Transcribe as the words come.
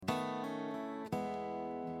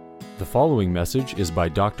The following message is by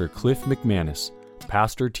Dr. Cliff McManus,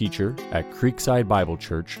 pastor-teacher at Creekside Bible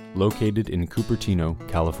Church, located in Cupertino,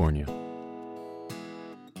 California.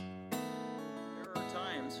 There are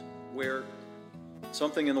times where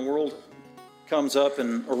something in the world comes up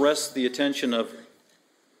and arrests the attention of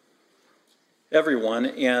everyone,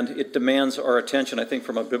 and it demands our attention, I think,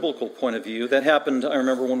 from a biblical point of view. That happened, I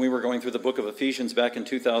remember, when we were going through the book of Ephesians back in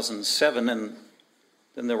 2007, and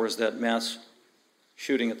then there was that mass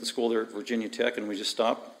shooting at the school there at Virginia Tech, and we just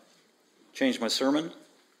stopped, changed my sermon,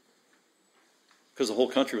 because the whole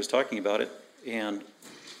country was talking about it, and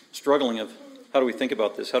struggling of how do we think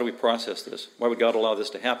about this, how do we process this, why would God allow this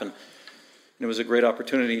to happen? And it was a great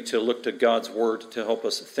opportunity to look to God's Word to help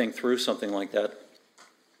us think through something like that,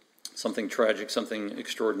 something tragic, something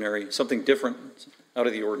extraordinary, something different, out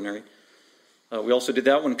of the ordinary. We also did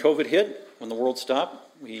that when COVID hit, when the world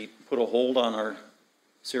stopped. We put a hold on our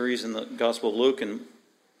series in the Gospel of Luke, and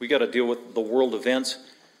we got to deal with the world events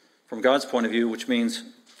from God's point of view, which means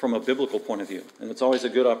from a biblical point of view. And it's always a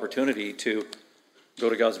good opportunity to go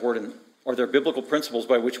to God's Word. And are there biblical principles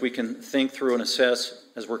by which we can think through and assess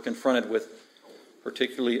as we're confronted with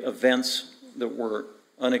particularly events that were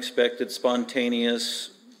unexpected,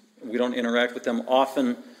 spontaneous? We don't interact with them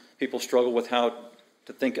often. People struggle with how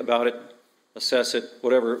to think about it, assess it,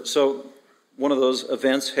 whatever. So one of those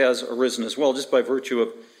events has arisen as well, just by virtue of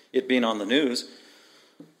it being on the news.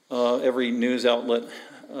 Every news outlet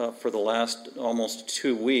for the last almost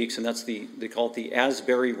 2 weeks, and they call it the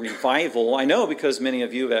Asbury Revival. I know because many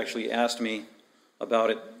of you have actually asked me about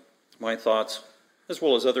it, my thoughts, as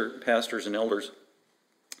well as other pastors and elders.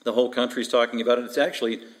 The whole country's talking about it. It's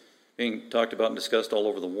actually being talked about and discussed all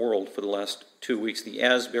over the world for the last 2 weeks, the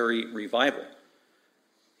Asbury Revival.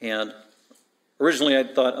 And originally I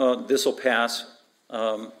thought, this will pass,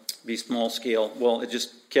 be small scale. Well, it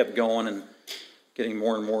just kept going and getting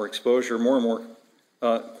more and more exposure, more and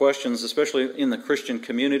more questions, especially in the Christian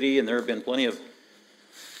community. And there have been plenty of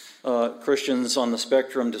Christians on the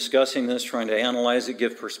spectrum discussing this, trying to analyze it,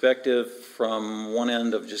 give perspective from one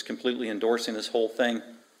end of just completely endorsing this whole thing,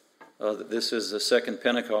 that this is the second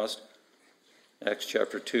Pentecost, Acts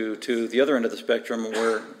chapter 2, to the other end of the spectrum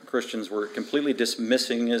where Christians were completely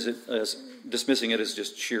dismissing it as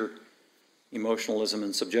just sheer emotionalism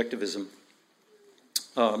and subjectivism.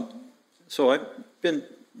 So I've been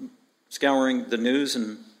scouring the news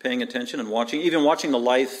and paying attention and even watching the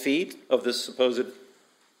live feed of this supposed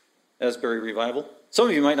Asbury Revival. Some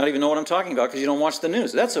of you might not even know what I'm talking about because you don't watch the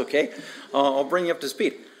news. That's okay. I'll bring you up to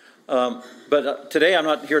speed. But today I'm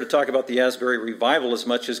not here to talk about the Asbury Revival as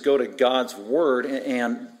much as go to God's Word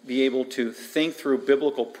and be able to think through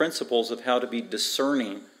biblical principles of how to be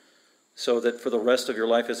discerning so that for the rest of your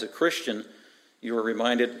life as a Christian, you are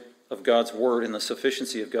reminded of God's Word and the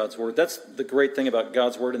sufficiency of God's Word. That's the great thing about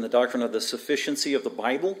God's Word and the doctrine of the sufficiency of the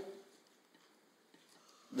Bible.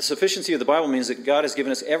 The sufficiency of the Bible means that God has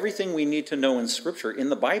given us everything we need to know in Scripture, in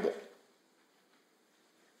the Bible,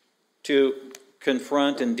 to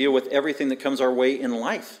confront and deal with everything that comes our way in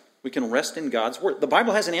life. We can rest in God's Word. The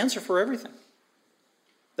Bible has an answer for everything.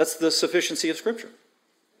 That's the sufficiency of Scripture.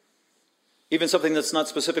 Even something that's not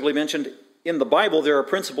specifically mentioned in the Bible, there are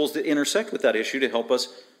principles that intersect with that issue to help us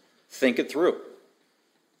think it through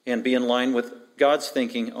and be in line with God's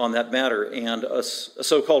thinking on that matter. And a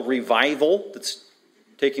so-called revival that's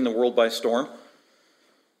taking the world by storm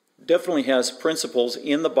definitely has principles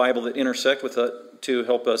in the Bible that intersect with it to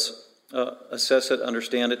help us assess it,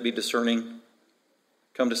 understand it, be discerning,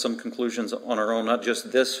 come to some conclusions on our own, not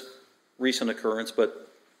just this recent occurrence, but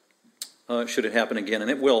should it happen again, and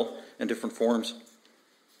it will in different forms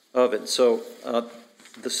of it. So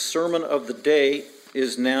the sermon of the day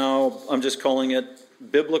is now, I'm just calling it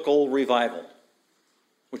Biblical Revival,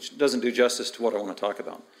 which doesn't do justice to what I want to talk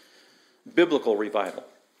about. Biblical Revival.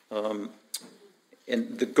 And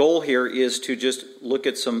the goal here is to just look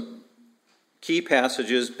at some key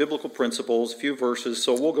passages, biblical principles, a few verses.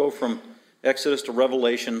 So we'll go from Exodus to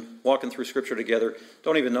Revelation, walking through Scripture together.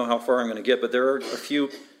 Don't even know how far I'm going to get, but there are a few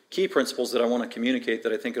key principles that I want to communicate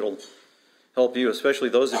that I think it'll help you, especially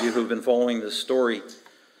those of you who've been following this story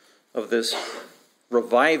of this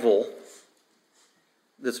revival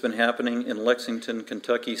that's been happening in Lexington,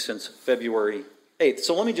 Kentucky since February 8th.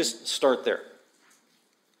 So let me just start there.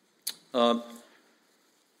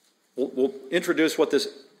 We'll introduce what this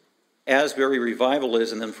Asbury Revival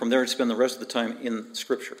is, and then from there spend the rest of the time in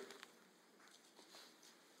Scripture.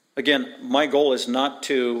 Again, my goal is not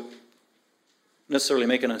to necessarily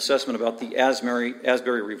make an assessment about the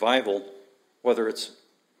Asbury Revival, whether it's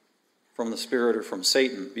from the Spirit or from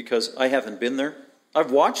Satan, because I haven't been there. I've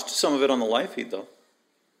watched some of it on the live feed, though.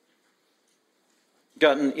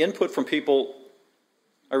 gotten input from people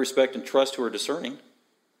I respect and trust who are discerning.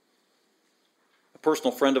 A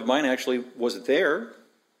personal friend of mine actually was there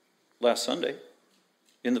last Sunday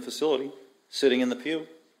in the facility, sitting in the pew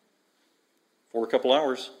for a couple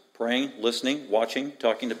hours, praying, listening, watching,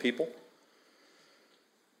 talking to people.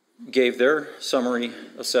 Gave their summary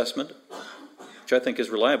assessment, which I think is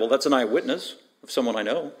reliable. That's an eyewitness of someone I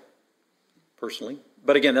know personally.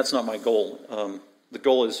 But again, that's not my goal. The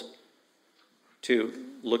goal is to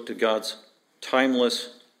look to God's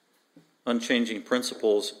timeless, unchanging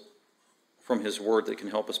principles from His Word that can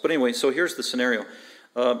help us. But anyway, so here's the scenario.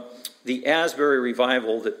 The Asbury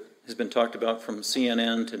revival that has been talked about from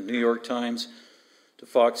CNN to New York Times to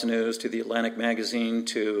Fox News to the Atlantic Magazine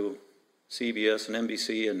to CBS and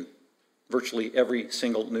NBC and virtually every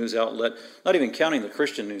single news outlet, not even counting the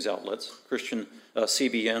Christian news outlets,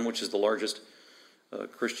 CBN, which is the largest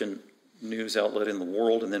Christian news outlet in the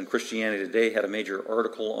world, and then Christianity Today had a major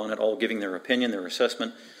article on it, all giving their opinion, their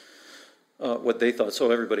assessment, what they thought. So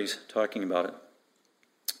everybody's talking about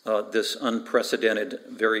it. This unprecedented,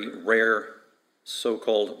 very rare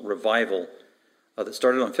so-called revival that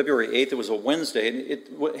started on February 8th. It was a Wednesday.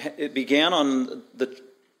 It began on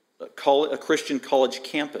a Christian college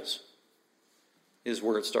campus is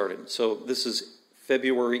where it started. So this is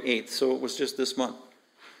February 8th, so it was just this month.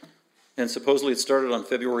 And supposedly it started on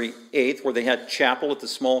February 8th, where they had chapel at the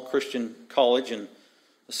small Christian college in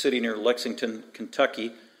a city near Lexington,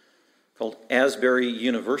 Kentucky, called Asbury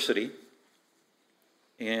University.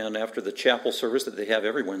 And after the chapel service that they have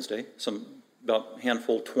every Wednesday, about a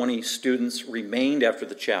handful, 20 students remained after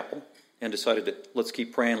the chapel and decided to, let's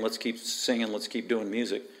keep praying, let's keep singing, let's keep doing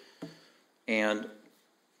music. And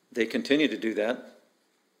they continued to do that,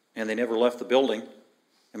 and they never left the building.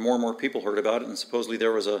 And more people heard about it, and supposedly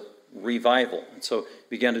there was a revival. And so it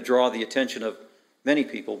began to draw the attention of many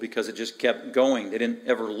people because it just kept going. They didn't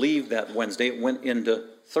ever leave that Wednesday. It went into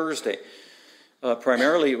Thursday.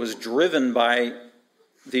 Primarily, it was driven by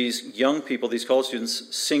these young people, these college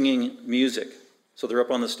students, singing music. So they're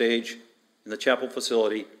up on the stage in the chapel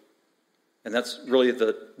facility, and that's really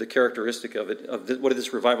the characteristic of it. What did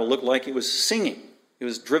this revival look like? It was singing. It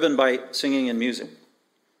was driven by singing and music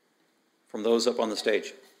from those up on the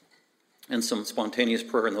stage, and some spontaneous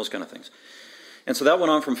prayer and those kind of things. And so that went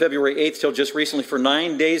on from February 8th till just recently for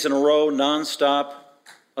 9 days in a row, nonstop,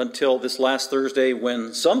 until this last Thursday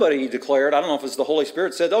when somebody declared, I don't know if it's the Holy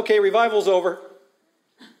Spirit, said, okay, revival's over.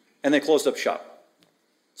 And they closed up shop.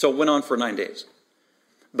 So it went on for 9 days.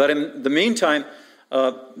 But in the meantime,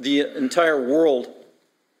 the entire world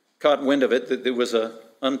caught wind of it, that there was an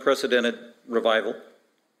unprecedented revival,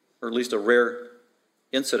 or at least a rare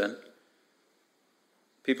incident.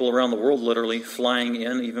 People around the world literally flying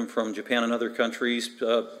in, even from Japan and other countries,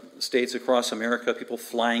 states across America, people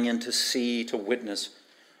flying in to see, to witness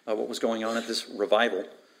what was going on at this revival.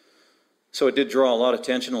 So it did draw a lot of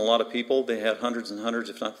attention, a lot of people. They had hundreds and hundreds,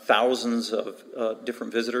 if not thousands, of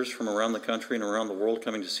different visitors from around the country and around the world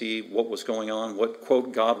coming to see what was going on, what,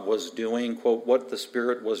 quote, God was doing, quote, what the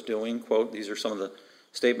Spirit was doing, quote. These are some of the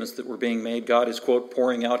statements that were being made. God is, quote,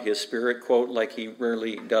 pouring out His Spirit, quote, like He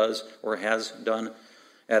rarely does or has done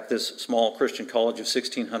at this small Christian college of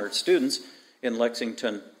 1,600 students in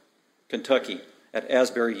Lexington, Kentucky, at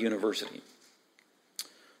Asbury University.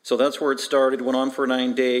 So that's where it started, went on for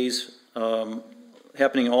 9 days,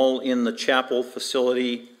 happening all in the chapel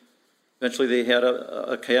facility. Eventually they had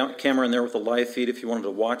a camera in there with a live feed if you wanted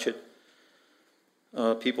to watch it.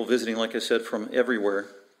 People visiting, like I said, from everywhere.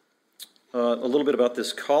 A little bit about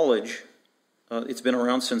this college. It's been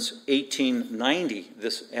around since 1890.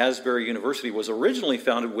 This Asbury University was originally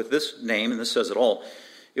founded with this name, and this says it all.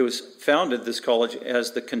 It was founded, this college,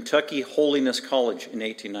 as the Kentucky Holiness College in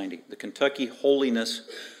 1890. The Kentucky Holiness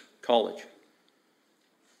College.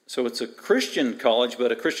 So it's a Christian college,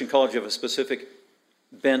 but a Christian college of a specific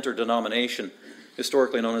bent or denomination,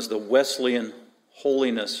 historically known as the Wesleyan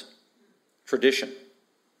Holiness Tradition.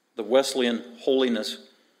 The Wesleyan Holiness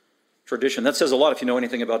Tradition. That says a lot if you know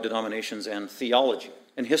anything about denominations and theology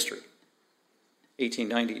and history.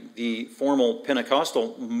 1890. The formal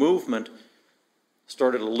Pentecostal movement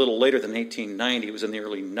started a little later than 1890. It was in the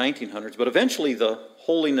early 1900s. But eventually the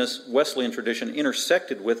Holiness Wesleyan tradition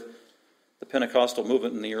intersected with the Pentecostal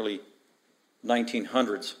movement in the early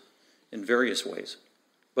 1900s in various ways.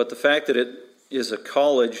 But the fact that it is a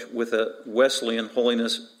college with a Wesleyan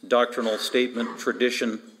holiness doctrinal statement,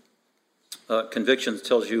 tradition, convictions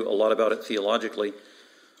tells you a lot about it theologically,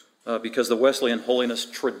 because the Wesleyan holiness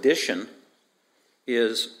tradition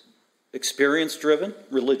is experience-driven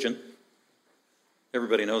religion.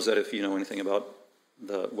 Everybody knows that if you know anything about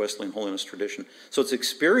the Wesleyan holiness tradition. So it's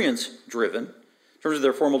experience-driven, In terms of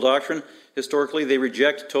their formal doctrine, historically, they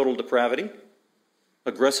reject total depravity,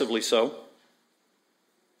 aggressively so.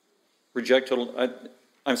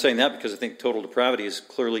 I'm saying that because I think total depravity is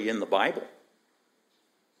clearly in the Bible.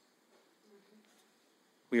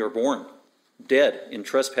 We are born dead in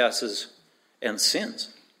trespasses and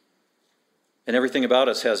sins. And everything about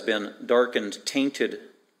us has been darkened, tainted,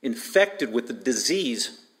 infected with the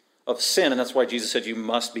disease of sin. And that's why Jesus said you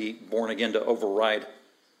must be born again to override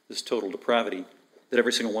this total depravity that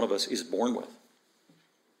every single one of us is born with.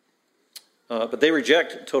 But they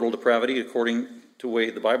reject total depravity according to the way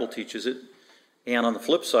the Bible teaches it. And on the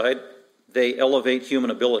flip side, they elevate human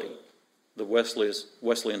ability, the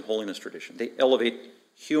Wesleyan holiness tradition. They elevate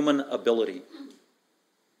human ability.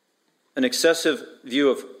 An excessive view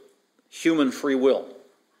of human free will.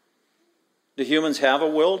 Do humans have a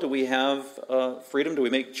will? Do we have freedom? Do we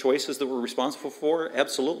make choices that we're responsible for?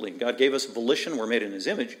 Absolutely. God gave us volition. We're made in His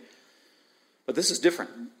image. But this is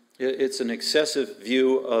different. It's an excessive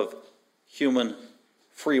view of human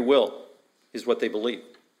free will, is what they believe.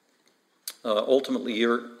 Ultimately,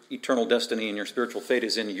 your eternal destiny and your spiritual fate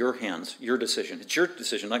is in your hands, your decision. It's your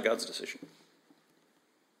decision, not God's decision.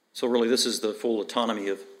 So really, this is the full autonomy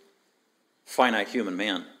of finite human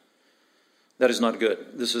man. That is not good.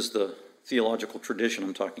 This is the theological tradition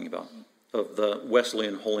I'm talking about, of the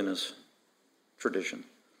Wesleyan holiness tradition.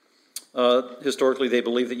 Historically, they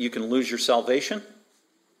believe that you can lose your salvation.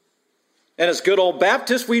 And as good old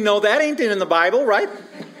Baptists, we know that ain't in the Bible, right?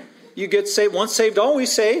 You get saved, once saved,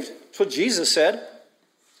 always saved. That's what Jesus said.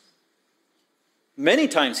 Many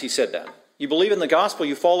times He said that. You believe in the gospel,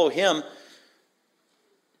 you follow Him,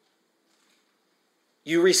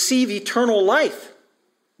 you receive eternal life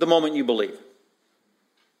the moment you believe.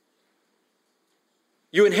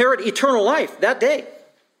 You inherit eternal life that day.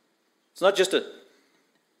 It's not just a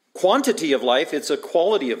quantity of life, it's a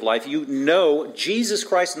quality of life. You know Jesus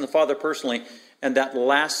Christ and the Father personally, and that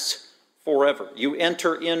lasts forever. You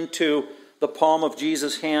enter into the palm of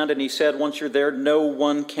Jesus' hand, and He said, once you're there, no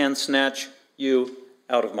one can snatch you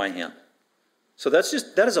out of my hand. So that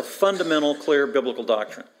is a fundamental, clear biblical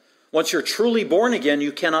doctrine. Once you're truly born again,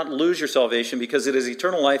 you cannot lose your salvation because it is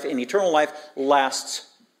eternal life, and eternal life lasts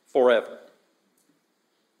forever.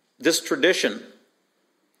 This tradition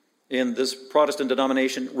in this Protestant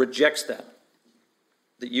denomination rejects that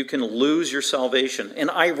you can lose your salvation. And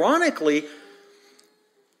ironically,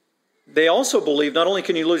 they also believe not only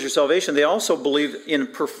can you lose your salvation, they also believe in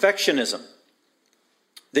perfectionism,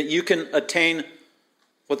 that you can attain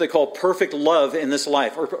what they call perfect love in this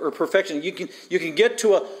life, or perfection. You can get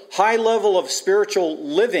to a high level of spiritual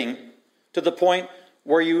living to the point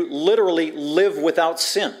where you literally live without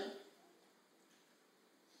sin.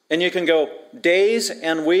 And you can go days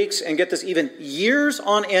and weeks and get this even years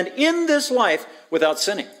on end in this life without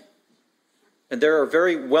sinning. And there are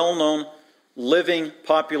very well-known, living,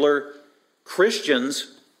 popular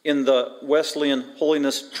Christians in the Wesleyan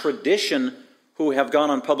holiness tradition who have gone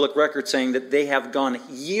on public record saying that they have gone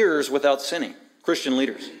years without sinning, Christian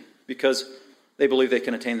leaders, because they believe they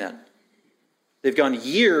can attain that. They've gone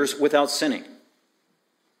years without sinning.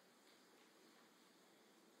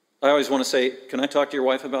 I always want to say, can I talk to your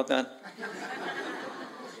wife about that?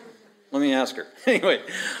 Let me ask her. Anyway,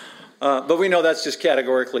 but we know that's just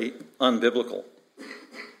categorically unbiblical.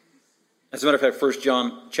 As a matter of fact, 1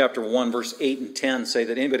 John chapter 1, verse 8 and 10 say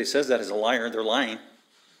that anybody says that is a liar, they're lying.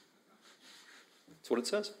 That's what it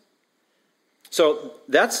says. So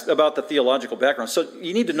that's about the theological background. So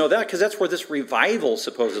you need to know that because that's where this revival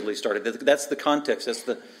supposedly started. That's the context. That's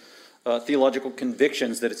the theological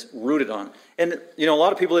convictions that it's rooted on. And, a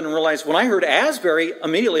lot of people didn't realize, when I heard Asbury,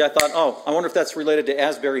 immediately I thought, I wonder if that's related to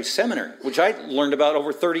Asbury Seminary, which I learned about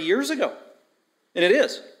over 30 years ago. And it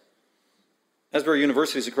is. Asbury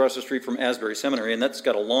University is across the street from Asbury Seminary, and that's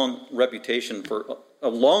got a long reputation for a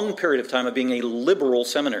long period of time of being a liberal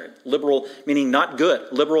seminary. Liberal meaning not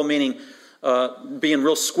good. Liberal meaning being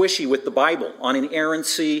real squishy with the Bible, on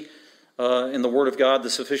inerrancy in the Word of God, the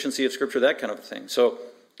sufficiency of Scripture, that kind of thing. So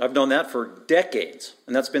I've known that for decades,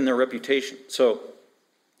 and that's been their reputation. So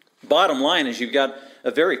bottom line is you've got a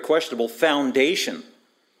very questionable foundation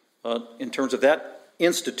in terms of that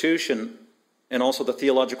institution and also the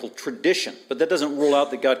theological tradition. But that doesn't rule out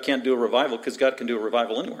that God can't do a revival, because God can do a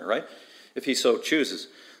revival anywhere, right? If He so chooses.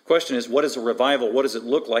 The question is, what is a revival? What does it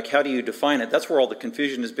look like? How do you define it? That's where all the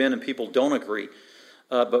confusion has been, and people don't agree.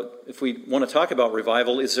 But if we want to talk about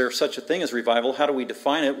revival, is there such a thing as revival? How do we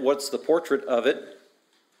define it? What's the portrait of it?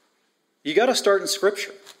 You got to start in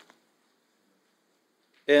Scripture.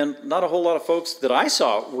 And not a whole lot of folks that I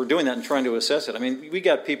saw were doing that and trying to assess it. I mean, we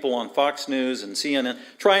got people on Fox News and CNN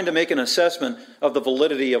trying to make an assessment of the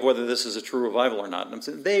validity of whether this is a true revival or not. And I'm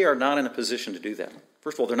saying they are not in a position to do that.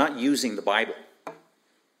 First of all, they're not using the Bible.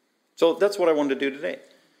 So that's what I wanted to do today.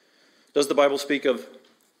 Does the Bible speak of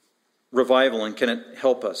revival, and can it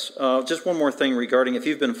help us? Just one more thing regarding, if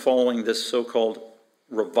you've been following this so-called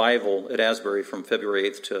revival at Asbury from February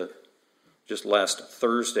 8th to just last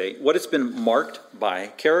Thursday, what it's been marked by,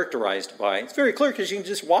 characterized by, it's very clear because you can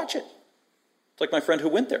just watch it. It's like my friend who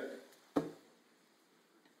went there.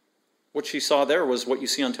 What she saw there was what you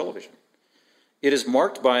see on television. It is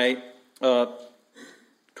marked by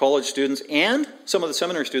college students and some of the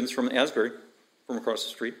seminary students from Asbury, from across the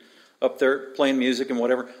street, up there playing music and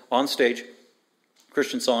whatever, on stage,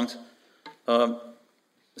 Christian songs. And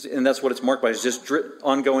that's what it's marked by, is just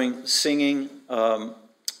ongoing singing,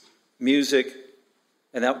 music,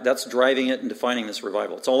 and that's driving it and defining this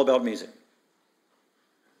revival. It's all about music.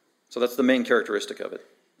 So that's the main characteristic of it.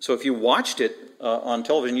 So if you watched it on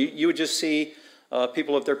television, you would just see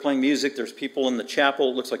people up there playing music. There's people in the chapel.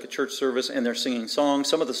 It looks like a church service, and they're singing songs.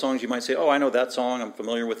 Some of the songs you might say, oh, I know that song. I'm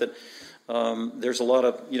familiar with it. There's a lot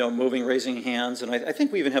of moving, raising hands, and I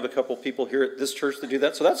think we even have a couple people here at this church that do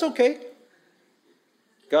that, so that's okay.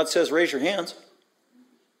 God says raise your hands,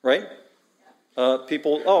 right?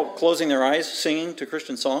 People, closing their eyes, singing to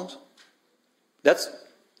Christian songs. That's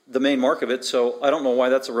the main mark of it, so I don't know why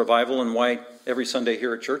that's a revival and why every Sunday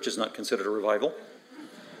here at church is not considered a revival.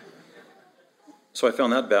 So I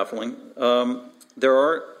found that baffling.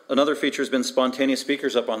 Another feature has been spontaneous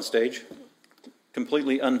speakers up on stage,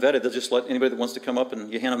 completely unvetted. They'll just let anybody that wants to come up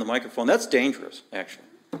and you hand them the microphone. That's dangerous, actually.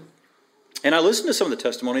 And I listened to some of the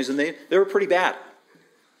testimonies, and they were pretty bad.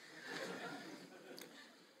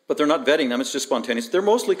 But they're not vetting them. It's just spontaneous. They're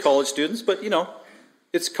mostly college students, but,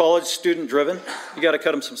 it's college student driven. You got to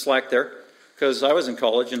cut them some slack there, because I was in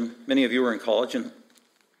college, and many of you were in college, and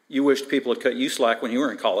you wished people had cut you slack when you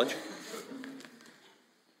were in college.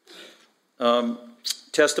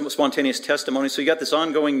 Spontaneous testimony. So you got this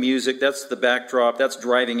ongoing music. That's the backdrop. That's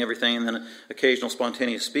driving everything. And then occasional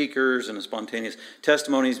spontaneous speakers and spontaneous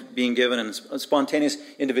testimonies being given, and spontaneous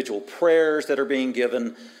individual prayers that are being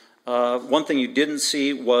given. One thing you didn't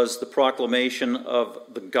see was the proclamation of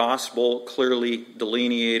the gospel, clearly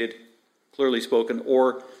delineated, clearly spoken,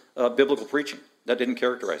 or biblical preaching. That didn't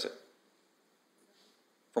characterize it,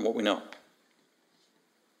 from what we know.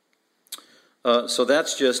 So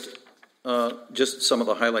that's just some of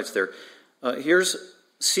the highlights there. Here's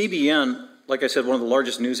CBN, like I said, one of the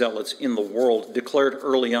largest news outlets in the world, declared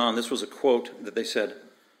early on, this was a quote that they said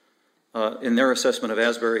in their assessment of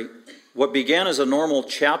Asbury, what began as a normal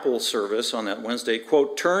chapel service on that Wednesday,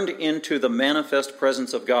 quote, turned into the manifest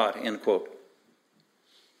presence of God, end quote.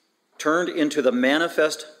 Turned into the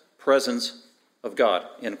manifest presence of God,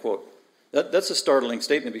 end quote. That's a startling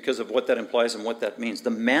statement because of what that implies and what that means. The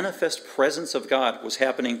manifest presence of God was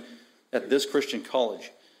happening at this Christian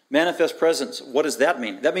college. Manifest presence, what does that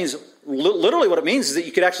mean? That means, literally what it means is that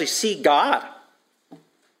you could actually see God.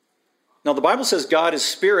 Now, the Bible says God is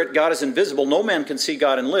spirit, God is invisible, no man can see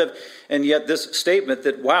God and live, and yet this statement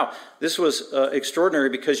that, wow, this was extraordinary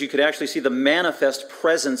because you could actually see the manifest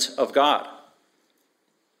presence of God.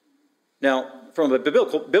 Now, from a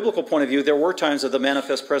biblical point of view, there were times of the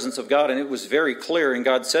manifest presence of God, and it was very clear, and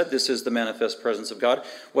God said this is the manifest presence of God,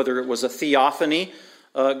 whether it was a theophany,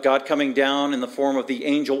 God coming down in the form of the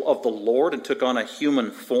angel of the Lord and took on a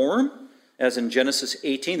human form, as in Genesis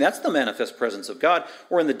 18, that's the manifest presence of God.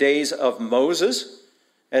 Or in the days of Moses,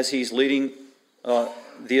 as he's leading the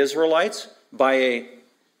Israelites by a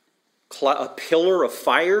pillar of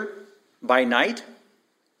fire by night,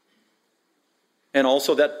 and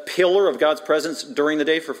also that pillar of God's presence during the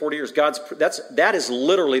day for 40 years. That is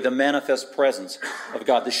literally the manifest presence of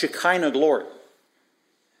God, the Shekinah glory.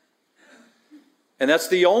 And that's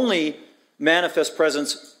the only manifest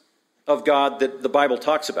presence of God that the Bible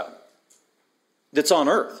talks about that's on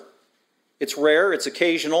earth. It's rare, it's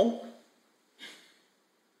occasional.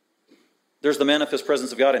 There's the manifest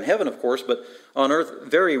presence of God in heaven, of course, but on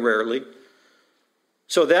earth, very rarely.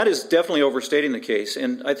 So that is definitely overstating the case.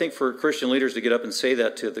 And I think for Christian leaders to get up and say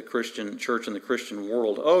that to the Christian church and the Christian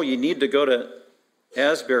world, oh, you need to go to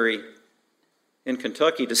Asbury in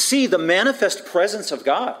Kentucky to see the manifest presence of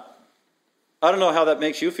God. I don't know how that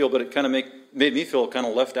makes you feel, but it kind of made me feel kind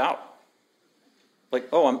of left out. Like,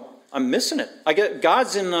 oh, I'm missing it. I get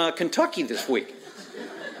God's in Kentucky this week.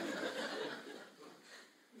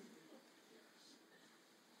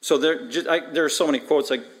 So there are so many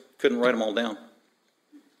quotes I couldn't write them all down.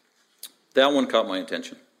 That one caught my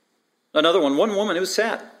attention. Another one woman, it was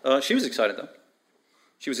sad. She was excited though.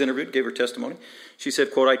 She was interviewed, gave her testimony. She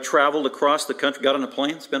said, quote, I traveled across the country, got on a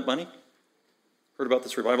plane, spent money. Heard about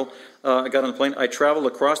this revival. I got on a plane. I traveled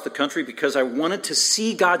across the country because I wanted to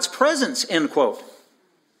see God's presence, end quote.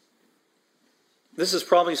 This is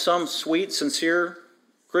probably some sweet, sincere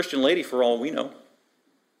Christian lady for all we know.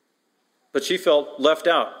 But she felt left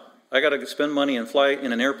out. I got to spend money and fly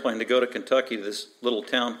in an airplane to go to Kentucky, to this little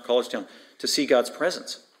town, college town, to see God's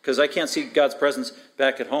presence. Because I can't see God's presence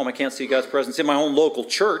back at home. I can't see God's presence in my own local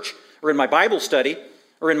church, or in my Bible study,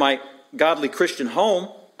 or in my godly Christian home.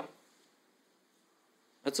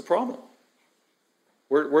 That's a problem.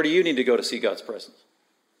 Where do you need to go to see God's presence?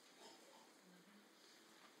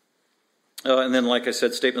 And then, like I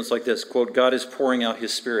said, statements like this, quote, God is pouring out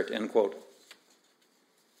his Spirit, end quote,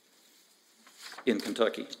 in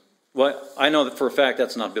Kentucky. Well, I know that for a fact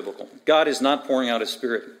that's not biblical. God is not pouring out his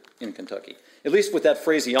Spirit in Kentucky. At least with that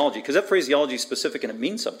phraseology, because that phraseology is specific and it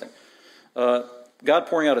means something. God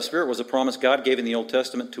pouring out his Spirit was a promise God gave in the Old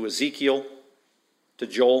Testament to Ezekiel, to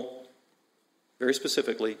Joel, very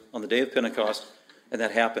specifically on the day of Pentecost, and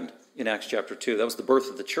that happened in Acts chapter 2. That was the birth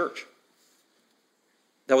of the church.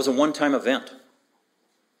 That was a one-time event,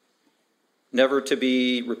 never to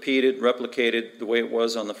be repeated, replicated the way it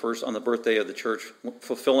was on the birthday of the church,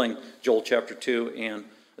 fulfilling Joel chapter 2 and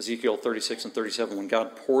Ezekiel 36 and 37, when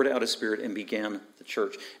God poured out his Spirit and began the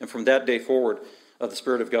church. And from that day forward, the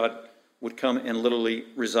Spirit of God would come and literally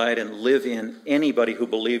reside and live in anybody who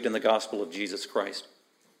believed in the gospel of Jesus Christ.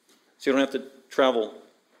 So you don't have to travel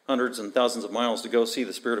hundreds and thousands of miles to go see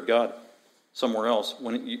the Spirit of God somewhere else.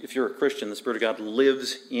 If you're a Christian, the Spirit of God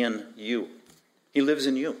lives in you. He lives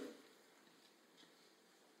in you.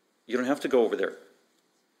 You don't have to go over there.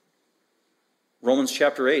 Romans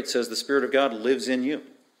chapter 8 says the Spirit of God lives in you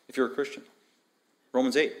if you're a Christian.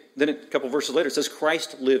 Romans 8. Then a couple verses later it says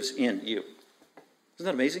Christ lives in you. Isn't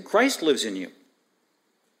that amazing? Christ lives in you.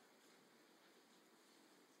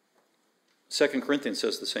 2 Corinthians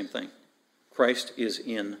says the same thing. Christ is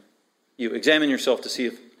in you. Examine yourself to see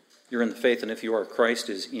if you're in the faith, and if you are, Christ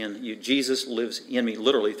is in you. Jesus lives in me,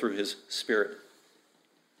 literally through his Spirit.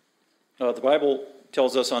 The Bible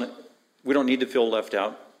tells us we don't need to feel left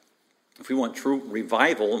out. If we want true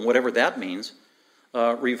revival, and whatever that means,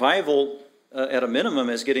 revival at a minimum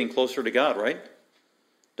is getting closer to God, right?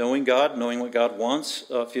 Knowing God, knowing what God wants,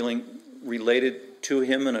 feeling related to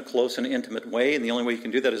him in a close and intimate way. And the only way you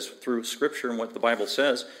can do that is through Scripture and what the Bible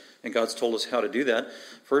says. And God's told us how to do that.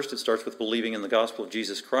 First, it starts with believing in the gospel of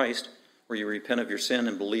Jesus Christ, where you repent of your sin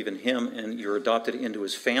and believe in him, and you're adopted into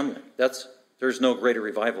his family. There's no greater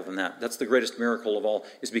revival than that. That's the greatest miracle of all,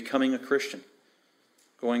 is becoming a Christian.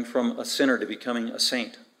 Going from a sinner to becoming a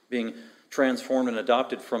saint. Being transformed and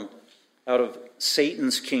adopted from out of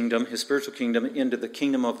Satan's kingdom, his spiritual kingdom, into the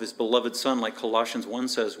kingdom of his beloved Son, like Colossians 1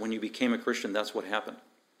 says, when you became a Christian, that's what happened.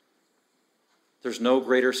 There's no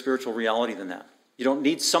greater spiritual reality than that. You don't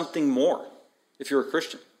need something more if you're a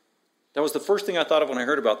Christian. That was the first thing I thought of when I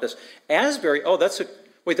heard about this. Asbury, that's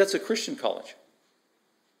a Christian college.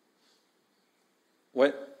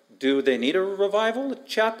 What, do they need a revival, a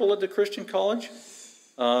chapel at the Christian college?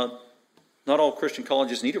 Not all Christian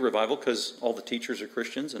colleges need a revival because all the teachers are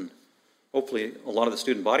Christians and hopefully a lot of the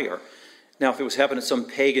student body are. Now, if it was happening at some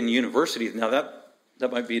pagan university, now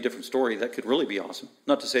that might be a different story. That could really be awesome.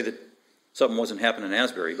 Not to say that something wasn't happening in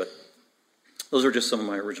Asbury, but those are just some of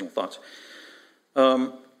my original thoughts.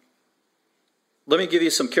 Let me give you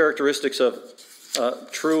some characteristics of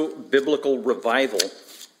true biblical revival.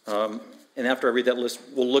 And after I read that list,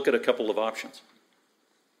 we'll look at a couple of options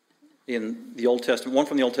in the Old Testament, one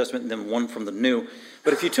from the Old Testament and then one from the New.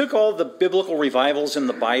 But if you took all the biblical revivals in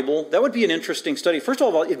the Bible, that would be an interesting study. First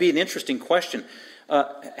of all, it'd be an interesting question.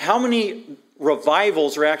 How many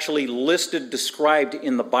revivals are actually listed, described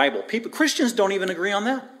in the Bible? Christians don't even agree on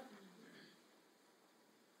that.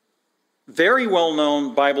 Very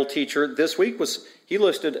well-known Bible teacher this week he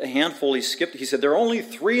listed a handful. He said there are only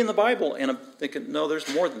 3 in the Bible, and I'm thinking, no,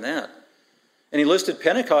 there's more than that. And he listed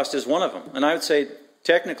Pentecost as one of them. And I would say,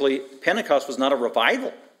 technically, Pentecost was not a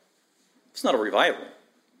revival. It's not a revival.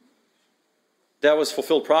 That was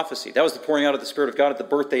fulfilled prophecy. That was the pouring out of the Spirit of God at the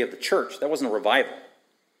birthday of the church. That wasn't a revival.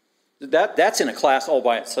 That's in a class all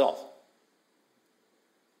by itself.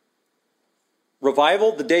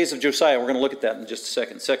 Revival, the days of Josiah. We're going to look at that in just a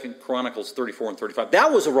second. 2 Chronicles 34 and 35.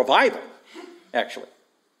 That was a revival, actually.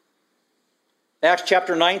 Acts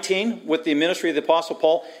chapter 19, with the ministry of the Apostle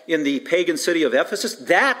Paul in the pagan city of Ephesus,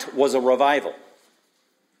 that was a revival.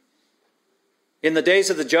 In the days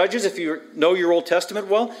of the judges, if you know your Old Testament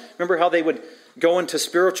well, remember how they would go into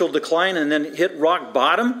spiritual decline and then hit rock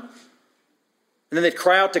bottom? And then they'd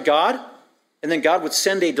cry out to God? And then God would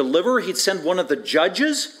send a deliverer. He'd send one of the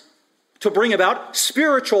judges to bring about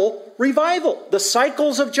spiritual revival. The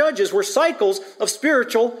cycles of Judges were cycles of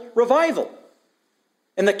spiritual revival.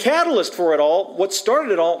 And the catalyst for it all, what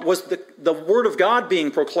started it all, was the Word of God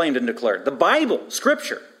being proclaimed and declared. The Bible,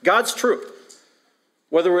 Scripture, God's truth.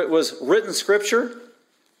 Whether it was written Scripture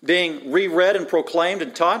being reread and proclaimed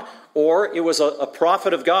and taught, or it was a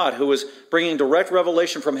prophet of God who was bringing direct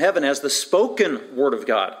revelation from heaven as the spoken Word of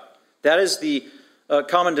God. That is the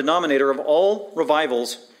common denominator of all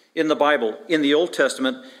revivals in the Bible, in the Old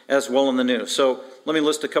Testament as well in the New. So let me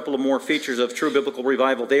list a couple of more features of true biblical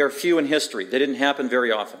revival. They are few in history. They didn't happen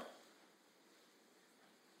very often.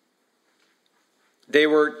 They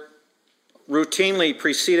were routinely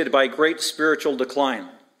preceded by great spiritual decline.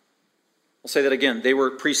 I'll say that again. They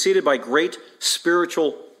were preceded by great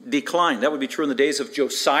spiritual decline. That would be true in the days of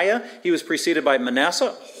Josiah. He was preceded by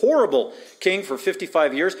Manasseh, horrible king for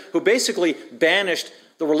 55 years, who basically banished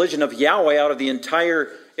the religion of Yahweh out of the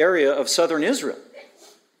entire area of southern Israel.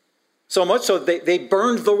 So much so they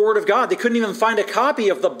burned the Word of God. They couldn't even find a copy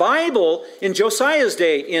of the Bible in Josiah's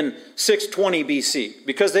day in 620 BC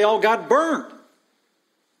because they all got burned.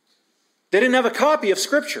 They didn't have a copy of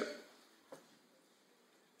Scripture.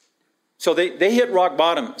 So they hit rock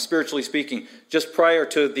bottom, spiritually speaking, just prior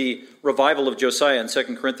to the revival of Josiah in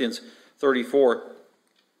 2 Corinthians 34.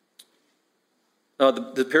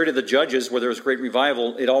 The period of the Judges, where there was great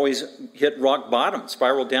revival, it always hit rock bottom,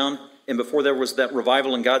 spiraled down. And before there was that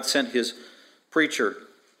revival and God sent his preacher,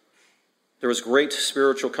 there was great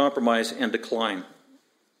spiritual compromise and decline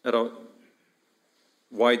at a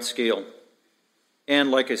wide scale.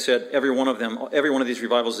 And like I said, every one of these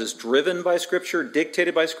revivals is driven by Scripture,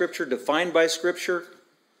 dictated by Scripture, defined by Scripture.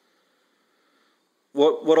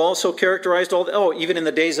 What also characterized even in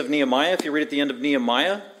the days of Nehemiah, if you read at the end of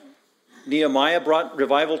Nehemiah brought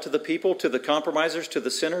revival to the people, to the compromisers, to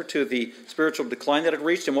the sinner, to the spiritual decline that had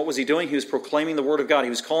reached. And what was he doing? He was proclaiming the Word of God. He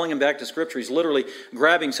was calling them back to Scripture. He's literally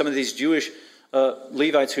grabbing some of these Jewish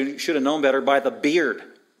Levites who should have known better by the beard,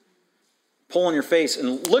 pulling your face,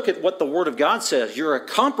 and look at what the Word of God says. You're a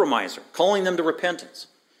compromiser, calling them to repentance.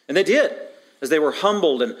 And they did, as they were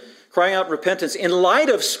humbled and crying out repentance in light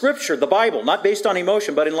of Scripture, the Bible, not based on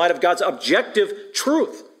emotion, but in light of God's objective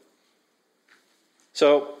truth.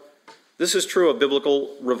 So this is true of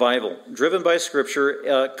biblical revival. Driven by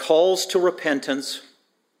Scripture, calls to repentance.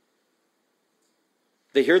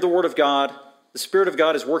 They hear the Word of God. The Spirit of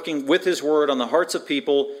God is working with His Word on the hearts of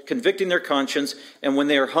people, convicting their conscience. And when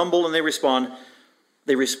they are humble and they respond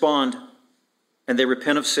and they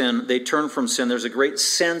repent of sin. They turn from sin. There's a great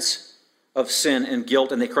sense of sin and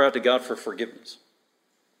guilt, and they cry out to God for forgiveness.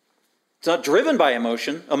 It's not driven by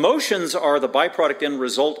emotion. Emotions are the byproduct and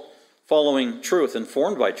result following truth,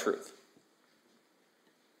 informed by truth.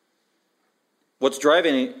 What's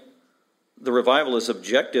driving the revival is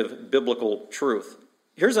objective biblical truth.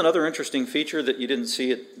 Here's another interesting feature that you didn't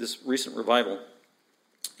see at this recent revival,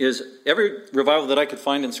 is every revival that I could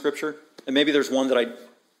find in Scripture, and maybe there's one that I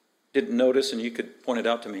didn't notice and you could point it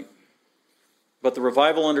out to me, but the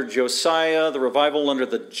revival under Josiah, the revival under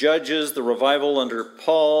the Judges, the revival under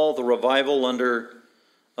Paul, the revival under,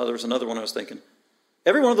 there was another one I was thinking.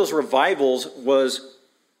 Every one of those revivals was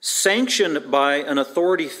sanctioned by an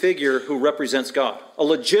authority figure who represents God. A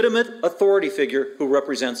legitimate authority figure who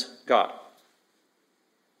represents God.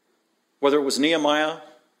 Whether it was Nehemiah,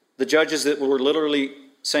 the judges that were literally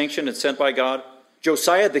sanctioned and sent by God,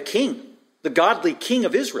 Josiah the king, the godly king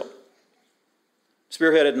of Israel,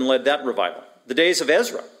 spearheaded and led that revival. The days of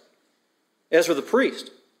Ezra the priest,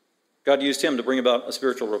 God used him to bring about a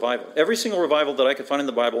spiritual revival. Every single revival that I could find in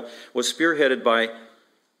the Bible was spearheaded by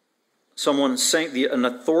someone, an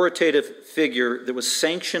authoritative figure that was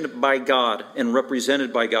sanctioned by God and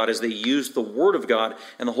represented by God as they used the Word of God,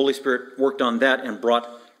 and the Holy Spirit worked on that and brought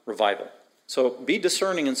revival. So be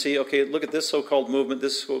discerning and see, okay, look at this so-called movement,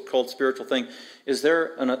 this so-called spiritual thing. Is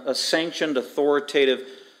there a sanctioned, authoritative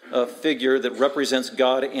figure that represents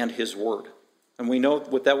God and His Word? And we know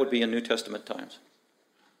what that would be in New Testament times.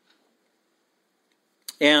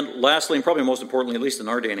 And lastly, and probably most importantly, at least in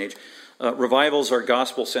our day and age, revivals are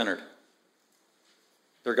gospel-centered.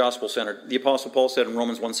 They're gospel-centered. The Apostle Paul said in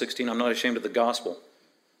Romans 1:16, I'm not ashamed of the gospel,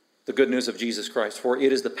 the good news of Jesus Christ, for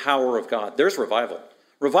it is the power of God. There's revival.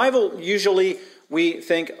 Revival, usually we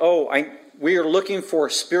think, we are looking for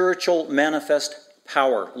spiritual manifest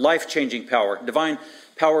power, life-changing power, divine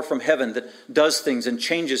power from heaven that does things and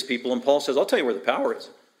changes people. And Paul says, I'll tell you where the power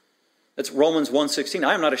is. That's Romans 1:16.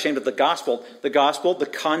 I am not ashamed of the gospel. The gospel, the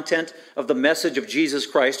content of the message of Jesus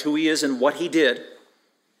Christ, who He is and what He did.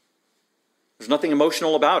 There's nothing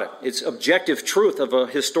emotional about it. It's objective truth of a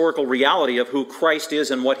historical reality of who Christ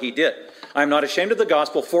is and what he did. I am not ashamed of the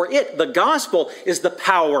gospel, for the gospel is the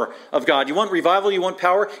power of God. You want revival, you want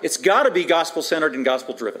power? It's got to be gospel-centered and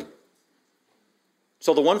gospel-driven.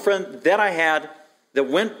 So the one friend that I had that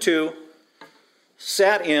went to,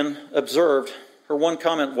 sat in, observed, her one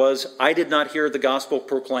comment was, I did not hear the gospel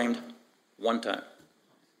proclaimed one time.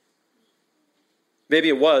 Maybe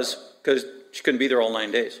it was because she couldn't be there all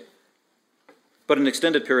 9 days. But an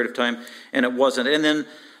extended period of time, and it wasn't. And then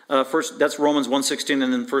first, that's Romans 1:16,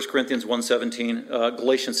 and then 1 Corinthians 1:17.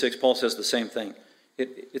 Galatians 6, Paul says the same thing.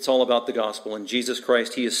 It's all about the gospel. And Jesus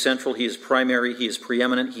Christ, he is central, he is primary, he is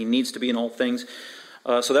preeminent, he needs to be in all things.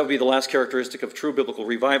 So that would be the last characteristic of true biblical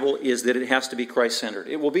revival, is that it has to be Christ-centered.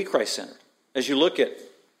 It will be Christ-centered. As you look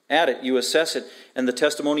at it, you assess it, and the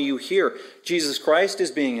testimony you hear, Jesus Christ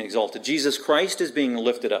is being exalted. Jesus Christ is being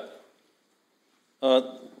lifted up.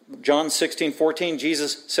 John 16:14,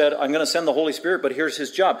 Jesus said, I'm going to send the Holy Spirit, but here's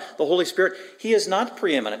his job. The Holy Spirit, he is not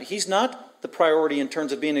preeminent. He's not the priority in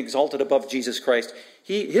terms of being exalted above Jesus Christ.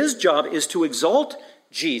 His job is to exalt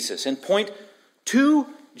Jesus and point to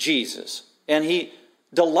Jesus. And he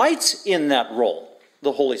delights in that role,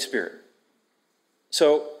 the Holy Spirit.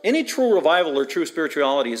 So any true revival or true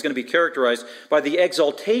spirituality is going to be characterized by the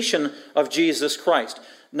exaltation of Jesus Christ,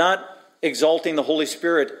 not exalting the Holy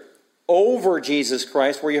Spirit over Jesus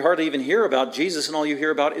Christ, where you hardly even hear about Jesus and all you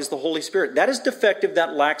hear about is the Holy Spirit. That is defective.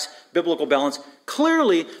 That lacks biblical balance,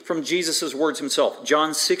 clearly from Jesus' words himself.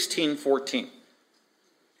 John 16:14.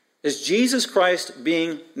 Is Jesus Christ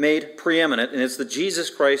being made preeminent, and it's the Jesus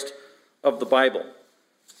Christ of the Bible.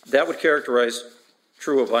 That would characterize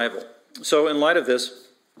true revival. So in light of this,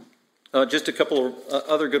 just a couple of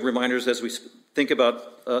other good reminders as we think about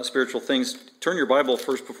spiritual things. Turn your Bible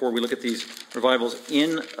first before we look at these revivals.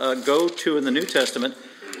 Go to in the New Testament.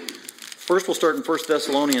 First we'll start in 1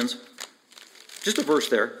 Thessalonians. Just a verse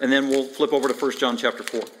there, and then we'll flip over to 1 John chapter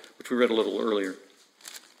 4, which we read a little earlier.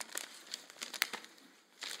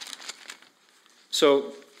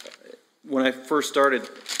 So when I first started,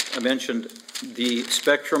 I mentioned the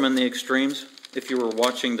spectrum and the extremes. If you were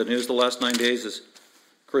watching the news the last 9 days, as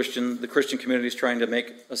the Christian community is trying to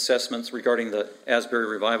make assessments regarding the Asbury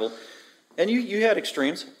revival. And you had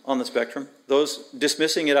extremes on the spectrum. Those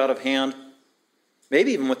dismissing it out of hand,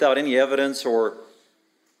 maybe even without any evidence, or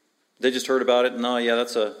they just heard about it and,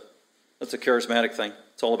 that's a charismatic thing.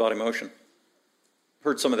 It's all about emotion.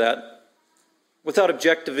 Heard some of that. Without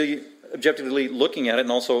objectively looking at it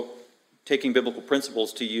and also taking biblical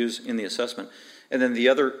principles to use in the assessment. And then the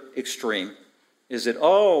other extreme is that,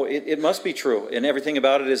 it must be true, and everything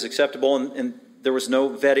about it is acceptable, and there was no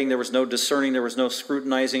vetting, there was no discerning, there was no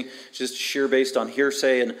scrutinizing, just sheer based on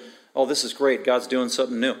hearsay, and, this is great, God's doing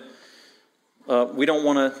something new. We don't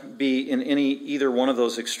want to be in either one of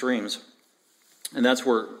those extremes, and that's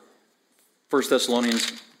where 1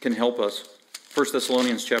 Thessalonians can help us. 1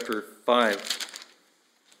 Thessalonians chapter 5,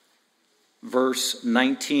 verse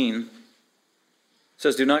 19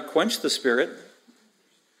 says, do not quench the Spirit.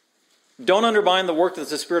 Don't undermine the work that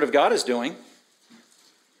the Spirit of God is doing.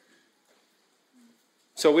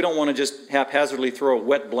 So we don't want to just haphazardly throw a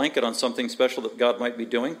wet blanket on something special that God might be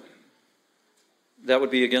doing. That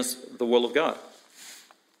would be against the will of God.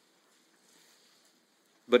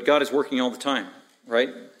 But God is working all the time, right?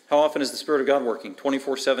 How often is the Spirit of God working?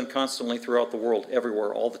 24/7, constantly throughout the world,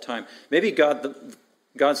 everywhere, all the time. Maybe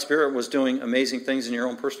God's Spirit was doing amazing things in your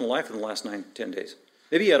own personal life in the last 9-10 days.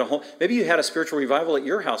 Maybe you had a spiritual revival at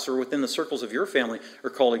your house or within the circles of your family or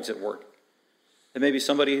colleagues at work. And maybe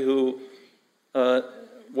somebody who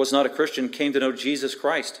was not a Christian came to know Jesus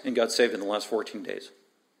Christ and got saved in the last 14 days.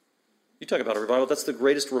 You talk about a revival, that's the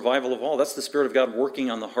greatest revival of all. That's the Spirit of God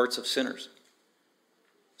working on the hearts of sinners.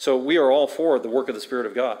 So we are all for the work of the Spirit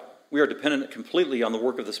of God. We are dependent completely on the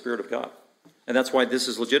work of the Spirit of God. And that's why this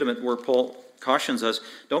is legitimate, where Paul cautions us,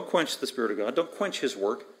 don't quench the Spirit of God, don't quench his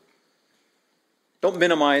work. Don't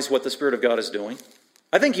minimize what the Spirit of God is doing.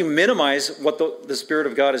 I think you minimize what the Spirit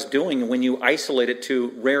of God is doing when you isolate it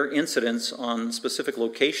to rare incidents on specific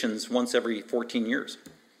locations once every 14 years.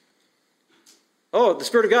 The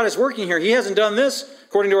Spirit of God is working here. He hasn't done this,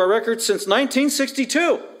 according to our records, since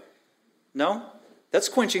 1962. No, that's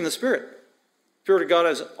quenching the Spirit. The Spirit of God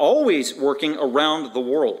is always working around the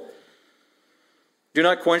world. Do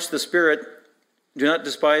not quench the Spirit. Do not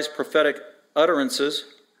despise prophetic utterances.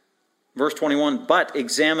 Verse 21, but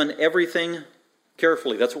examine everything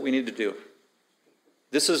carefully. That's what we need to do.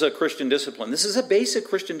 This is a Christian discipline. This is a basic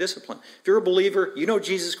Christian discipline. If you're a believer, you know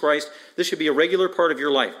Jesus Christ, this should be a regular part of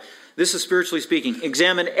your life. This is spiritually speaking.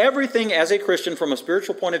 Examine everything as a Christian from a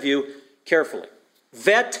spiritual point of view carefully.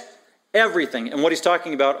 Vet Everything. And what he's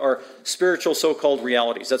talking about are spiritual so-called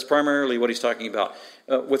realities. That's primarily what he's talking about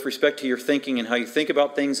with respect to your thinking and how you think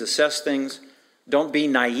about things, assess things. Don't be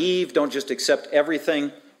naive. Don't just accept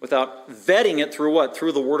everything without vetting it through what?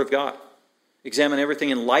 Through the Word of God. Examine everything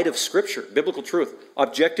in light of Scripture, biblical truth,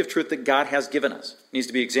 objective truth that God has given us. It needs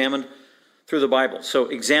to be examined through the Bible. So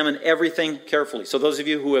examine everything carefully. So those of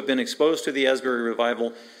you who have been exposed to the Asbury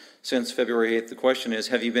Revival since February 8th, the question is,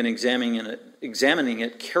 have you been examining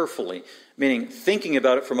it carefully, meaning thinking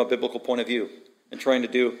about it from a biblical point of view and trying to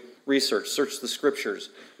do research, search the Scriptures?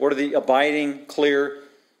 What are the abiding, clear,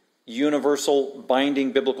 universal,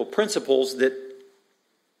 binding biblical principles that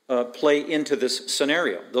play into this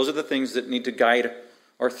scenario? Those are the things that need to guide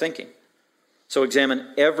our thinking. So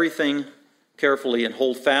examine everything carefully and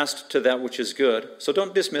hold fast to that which is good. So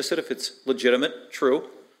don't dismiss it if it's legitimate, true.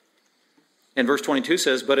 And verse 22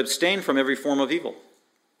 says, but abstain from every form of evil.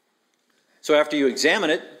 So after you examine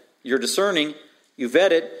it, you're discerning, you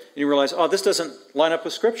vet it, and you realize, oh, this doesn't line up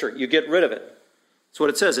with Scripture. You get rid of it. That's what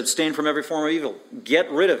it says, abstain from every form of evil.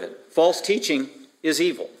 Get rid of it. False teaching is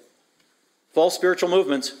evil. False spiritual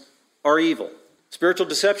movements are evil. Spiritual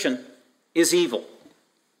deception is evil.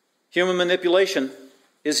 Human manipulation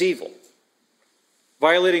is evil.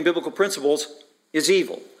 Violating biblical principles is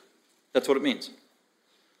evil. That's what it means.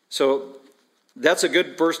 So that's a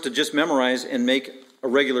good verse to just memorize and make a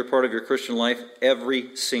regular part of your Christian life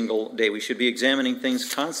every single day. We should be examining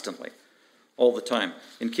things constantly, all the time,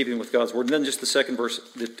 in keeping with God's Word. And then just the second verse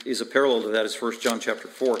that is a parallel to that is 1 John chapter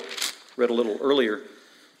 4. Read a little earlier.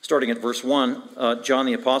 Starting at verse 1, John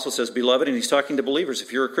the Apostle says, Beloved, and he's talking to believers.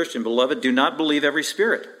 If you're a Christian, beloved, do not believe every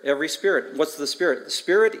spirit. Every spirit. What's the spirit? The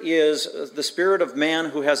spirit is the spirit of man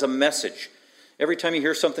who has a message. Every time you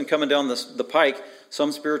hear something coming down the pike,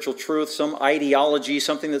 some spiritual truth, some ideology,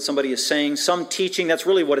 something that somebody is saying, some teaching, that's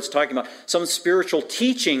really what it's talking about. Some spiritual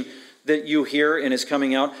teaching that you hear and is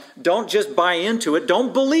coming out. Don't just buy into it.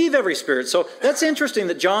 Don't believe every spirit. So that's interesting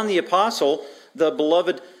that John the Apostle, the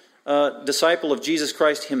beloved disciple of Jesus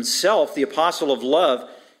Christ himself, the apostle of love,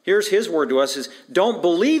 here's his word to us is, don't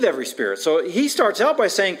believe every spirit. So he starts out by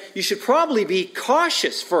saying, you should probably be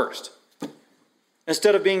cautious first,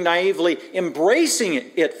 instead of being naively embracing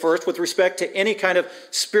it first with respect to any kind of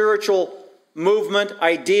spiritual movement,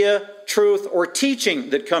 idea, truth, or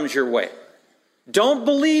teaching that comes your way. Don't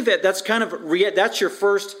believe it. That's that's your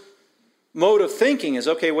first mode of thinking is,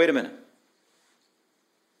 okay, wait a minute.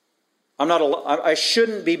 I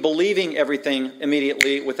shouldn't be believing everything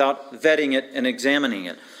immediately without vetting it and examining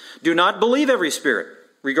it. Do not believe every spirit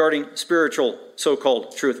regarding spiritual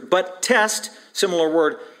so-called truth, but test, similar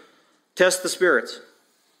word, test the spirits.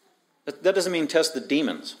 That doesn't mean test the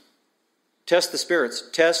demons. Test the spirits.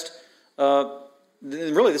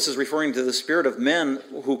 Really this is referring to the spirit of men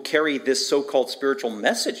who carry this so-called spiritual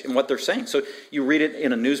message and what they're saying. So you read it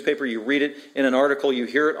in a newspaper, you read it in an article, you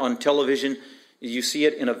hear it on television, you see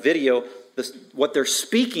it in a video. What they're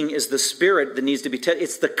speaking is the spirit that needs to be tested.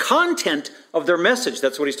 It's the content of their message.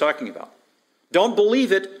 That's what he's talking about. Don't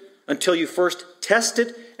believe it until you first test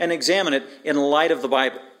it and examine it in light of the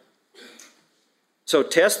Bible. So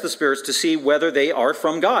test the spirits to see whether they are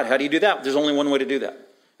from God. How do you do that? There's only one way to do that.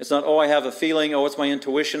 It's not, I have a feeling, it's my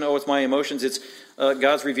intuition, it's my emotions. It's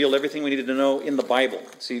God's revealed everything we needed to know in the Bible.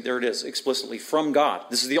 See, there it is, explicitly, from God.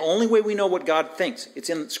 This is the only way we know what God thinks. It's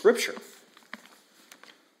in Scripture.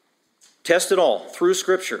 Test it all through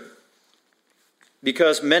Scripture.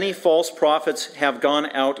 Because many false prophets have gone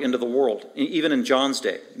out into the world, even in John's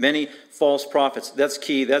day. Many false prophets. That's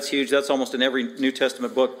key, that's huge, that's almost in every New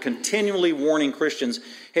Testament book, continually warning Christians,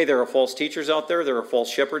 hey, there are false teachers out there, there are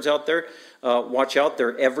false shepherds out there. Watch out,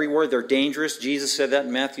 they're everywhere, they're dangerous. Jesus said that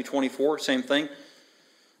in Matthew 24, same thing.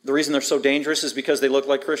 The reason they're so dangerous is because they look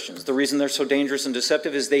like Christians. The reason they're so dangerous and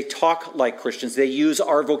deceptive is they talk like Christians. They use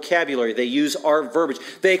our vocabulary. They use our verbiage.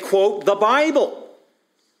 They quote the Bible.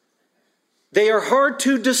 They are hard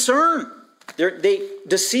to discern. They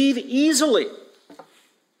deceive easily.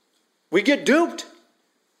 We get duped.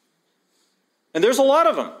 And there's a lot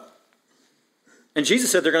of them. And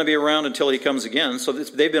Jesus said they're going to be around until he comes again. So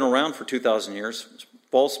they've been around for 2,000 years.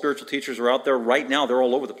 False spiritual teachers are out there right now. They're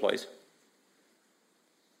all over the place.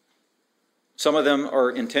 Some of them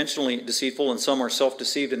are intentionally deceitful and some are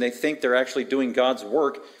self-deceived and they think they're actually doing God's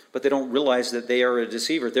work, but they don't realize that they are a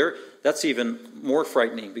deceiver. That's even more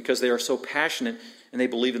frightening because they are so passionate and they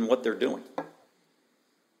believe in what they're doing.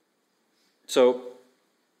 So,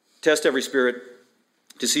 test every spirit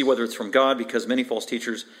to see whether it's from God because many false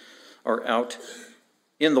teachers are out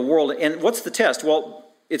in the world. And what's the test? Well,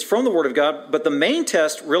 it's from the Word of God, but the main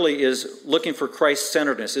test really is looking for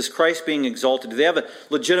Christ-centeredness. Is Christ being exalted? Do they have a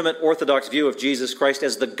legitimate orthodox view of Jesus Christ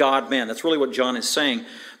as the God-man? That's really what John is saying.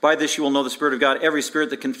 By this you will know the Spirit of God. Every spirit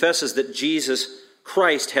that confesses that Jesus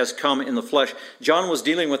Christ has come in the flesh. John was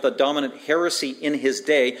dealing with a dominant heresy in his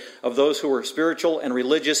day of those who were spiritual and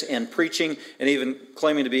religious and preaching and even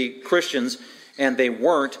claiming to be Christians, and they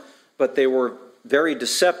weren't, but they were very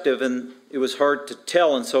deceptive, and it was hard to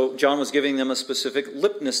tell. And so John was giving them a specific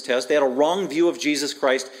litmus test. They had a wrong view of Jesus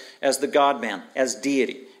Christ as the God-man, as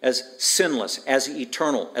deity, as sinless, as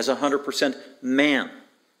eternal, as 100% man.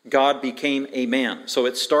 God became a man. So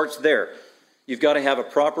it starts there. You've got to have a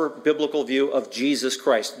proper biblical view of Jesus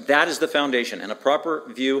Christ. That is the foundation, and a proper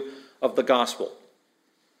view of the gospel.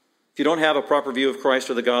 If you don't have a proper view of Christ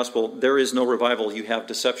or the gospel, there is no revival. You have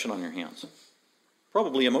deception on your hands.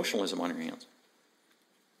 Probably emotionalism on your hands.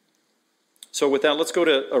 So with that, let's go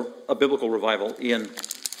to a biblical revival in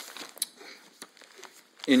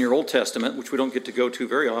your Old Testament, which we don't get to go to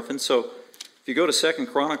very often. So if you go to 2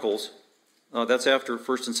 Chronicles, that's after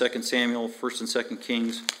 1 and 2 Samuel, 1 and 2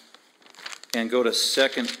 Kings, and go to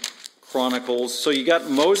 2 Chronicles. So you got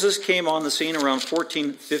Moses came on the scene around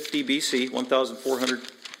 1450 BC, 1,400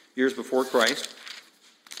 years before Christ.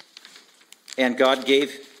 And God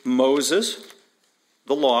gave Moses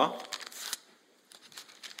the law,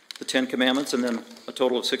 the 10 Commandments, and then a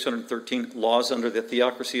total of 613 laws under the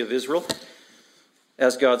theocracy of Israel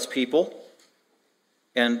as God's people.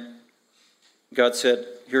 And God said,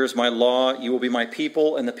 "Here's my law, you will be my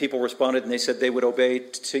people." And the people responded, and they said they would obey.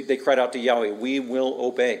 They cried out to Yahweh, "We will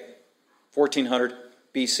obey." 1400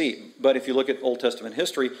 BC. But if you look at Old Testament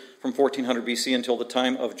history, from 1400 BC until the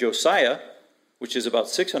time of Josiah, which is about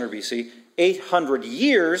 600 BC, 800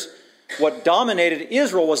 years, what dominated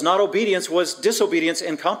Israel was not obedience, was disobedience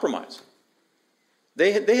and compromise.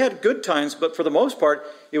 They had good times, but for the most part,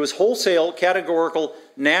 it was wholesale, categorical,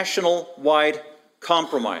 national-wide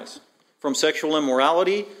compromise. From sexual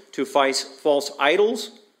immorality to false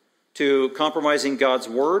idols to compromising God's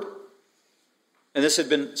word. And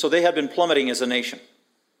so they had been plummeting as a nation.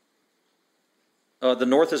 The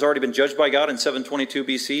north has already been judged by God in 722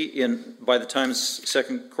 BC. By the time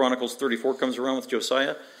 2 Chronicles 34 comes around with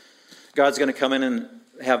Josiah, God's going to come in and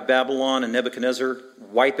have Babylon and Nebuchadnezzar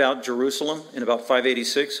wipe out Jerusalem in about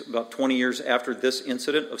 586, about 20 years after this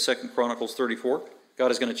incident of 2 Chronicles 34.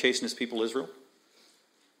 God is going to chasten his people Israel.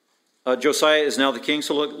 Josiah is now the king.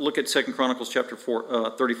 So look at 2 Chronicles chapter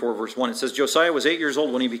 34, verse 1. It says, Josiah was 8 years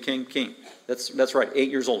old when he became king. That's right, 8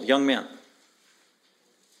 years old, young man.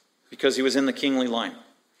 Because he was in the kingly line.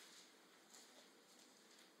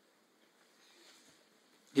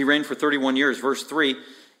 He reigned for 31 years. Verse 3,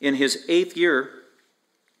 in his 8th year,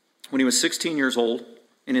 when he was 16 years old,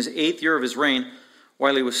 in his 8th year of his reign,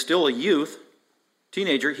 while he was still a youth,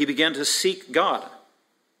 teenager, he began to seek God.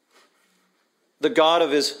 The God of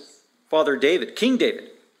his father David, King David.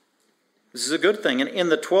 This is a good thing. And in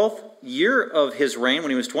the 12th year of his reign, when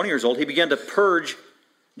he was 20 years old, he began to purge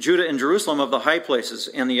Judah and Jerusalem of the high places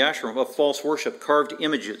and the Asherah, of false worship, carved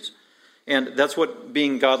images. And that's what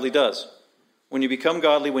being godly does. When you become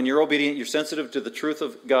godly, when you're obedient, you're sensitive to the truth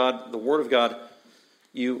of God, the Word of God,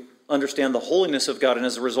 you understand the holiness of God, and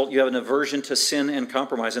as a result, you have an aversion to sin and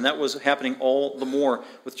compromise. And that was happening all the more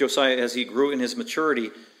with Josiah as he grew in his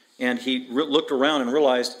maturity, and he looked around and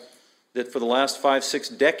realized that for the last 5-6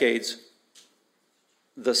 decades,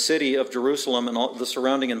 the city of Jerusalem and all the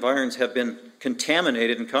surrounding environs have been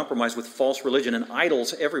contaminated and compromised with false religion and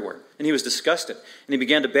idols everywhere. And he was disgusted. And he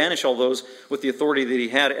began to banish all those with the authority that he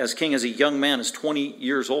had as king as a young man, as 20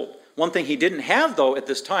 years old. One thing he didn't have, though, at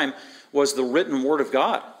this time was the written word of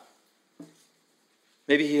God.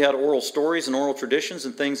 Maybe he had oral stories and oral traditions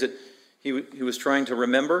and things that he was trying to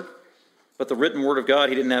remember. But the written word of God,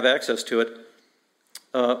 he didn't have access to it.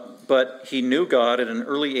 But he knew God at an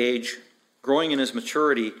early age, growing in his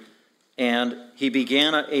maturity, and he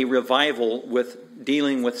began a revival with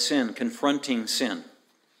dealing with sin, confronting sin.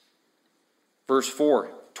 Verse 4,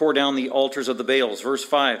 tore down the altars of the Baals. Verse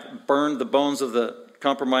 5, burned the bones of the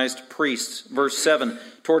compromised priests. Verse 7,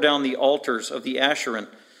 tore down the altars of the Asherim.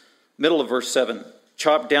 Middle of verse 7,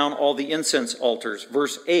 chopped down all the incense altars.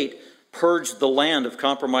 Verse 8, purged the land of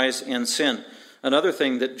compromise and sin. Another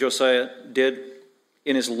thing that Josiah did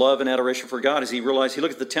in his love and adoration for God is he realized, he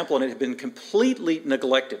looked at the temple and it had been completely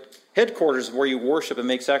neglected. Headquarters of where you worship and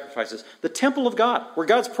make sacrifices. The temple of God, where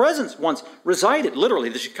God's presence once resided, literally,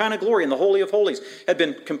 the Shekinah glory and the Holy of Holies, had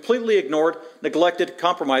been completely ignored, neglected,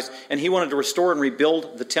 compromised, and he wanted to restore and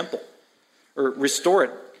rebuild the temple, or restore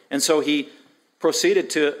it. And so he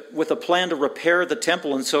proceeded with a plan to repair the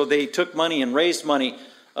temple, and so they took money and raised money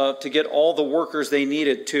to get all the workers they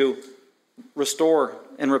needed to restore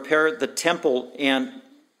and repair the temple. And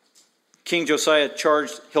King Josiah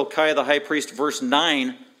charged Hilkiah the high priest, verse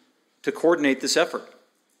 9, to coordinate this effort.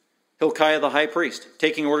 Hilkiah the high priest,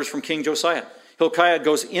 taking orders from King Josiah. Hilkiah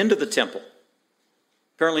goes into the temple.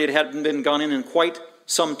 Apparently it hadn't been gone in quite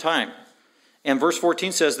some time. And verse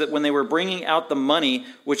 14 says that when they were bringing out the money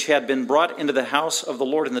which had been brought into the house of the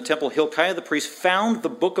Lord in the temple, Hilkiah the priest found the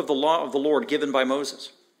book of the law of the Lord given by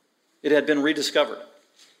Moses. It had been rediscovered.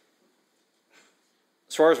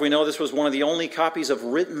 As far as we know, this was one of the only copies of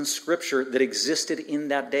written scripture that existed in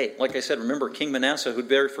that day. Like I said, remember King Manasseh, who'd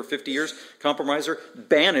been there for 50 years, compromiser,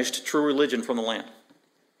 banished true religion from the land.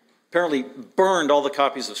 Apparently burned all the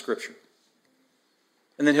copies of scripture.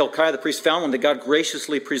 And then Hilkiah the priest found one that God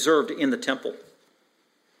graciously preserved in the temple.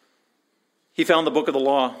 He found the book of the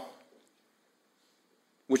law,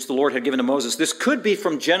 which the Lord had given to Moses. This could be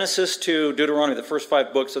from Genesis to Deuteronomy, the first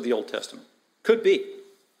 5 books of the Old Testament. Could be.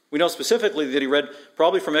 We know specifically that he read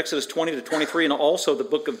probably from Exodus 20 to 23 and also the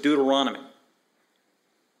book of Deuteronomy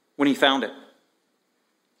when he found it.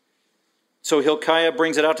 So Hilkiah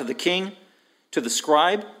brings it out to the king, to the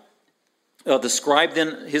scribe. The scribe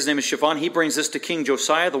then, his name is Shaphan, he brings this to King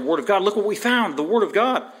Josiah, the word of God. Look what we found, the word of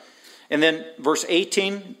God. And then verse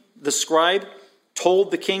 18, the scribe told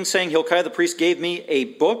the king, saying, Hilkiah the priest gave me a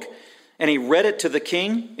book, and he read it to the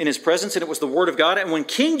king in his presence, and it was the word of God. And when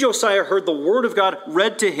King Josiah heard the word of God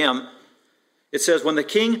read to him, it says, when the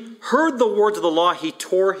king heard the words of the law, he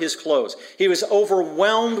tore his clothes. He was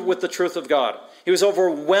overwhelmed with the truth of God. He was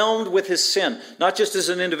overwhelmed with his sin, not just as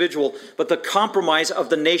an individual, but the compromise of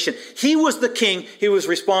the nation. He was the king. He was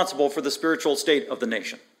responsible for the spiritual state of the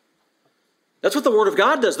nation. That's what the Word of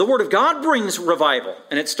God does. The Word of God brings revival,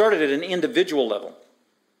 and it started at an individual level.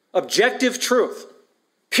 Objective truth,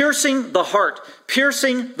 piercing the heart,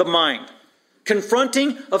 piercing the mind,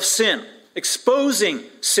 confronting of sin, exposing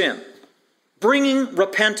sin, bringing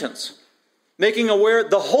repentance, making aware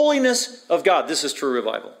the holiness of God. This is true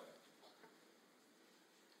revival.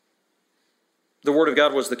 The word of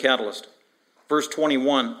God was the catalyst. Verse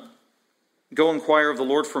 21, go inquire of the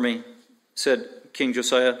Lord for me, said King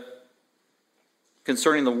Josiah,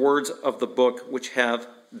 concerning the words of the book which have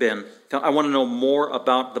been. I want to know more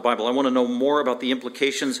about the Bible. I want to know more about the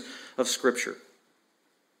implications of Scripture.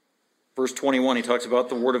 Verse 21, he talks about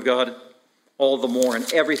the word of God all the more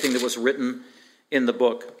and everything that was written in the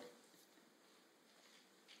book.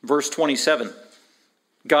 Verse 27,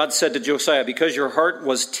 God said to Josiah, because your heart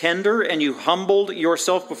was tender and you humbled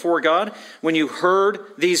yourself before God, when you heard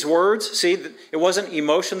these words, see, it wasn't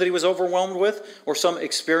emotion that he was overwhelmed with or some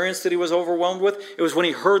experience that he was overwhelmed with. It was when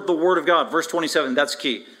he heard the word of God. Verse 27, that's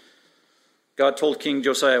key. God told King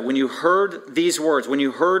Josiah, when you heard these words, when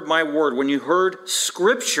you heard my word, when you heard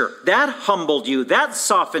Scripture, that humbled you, that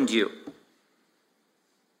softened you.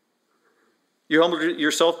 You humbled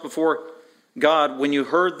yourself before God, when you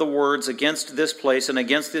heard the words against this place and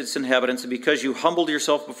against its inhabitants, and because you humbled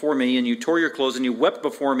yourself before me and you tore your clothes and you wept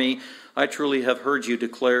before me, I truly have heard you,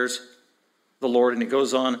 declares the Lord. And it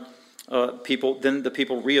goes on, then the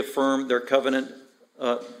people reaffirm their covenant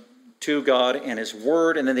to God and His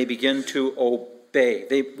word, and then they begin to obey.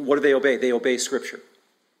 What do they obey? They obey Scripture.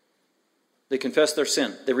 They confess their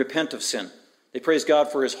sin. They repent of sin. They praise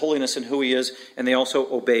God for His holiness and who He is, and they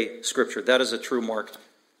also obey Scripture. That is a true mark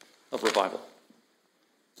of revival.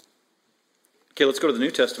 Okay, let's go to the New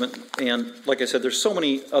Testament. And like I said, there's so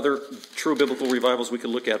many other true biblical revivals we could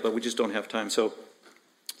look at, but we just don't have time. So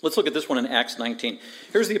let's look at this one in Acts 19.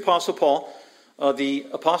 Here's the Apostle Paul, the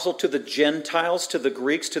apostle to the Gentiles, to the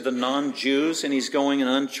Greeks, to the non-Jews, and he's going in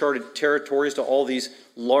uncharted territories to all these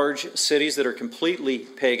large cities that are completely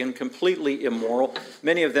pagan, completely immoral,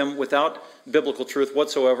 many of them without biblical truth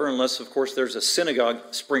whatsoever, unless, of course, there's a synagogue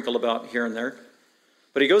sprinkled about here and there.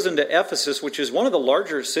 But he goes into Ephesus, which is one of the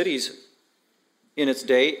larger cities in its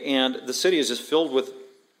day, and the city is just filled with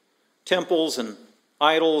temples and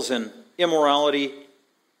idols and immorality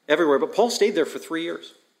everywhere. But Paul stayed there for 3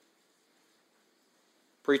 years,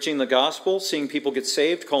 preaching the gospel, seeing people get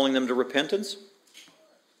saved, calling them to repentance.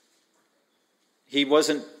 His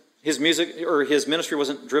ministry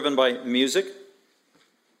wasn't driven by music.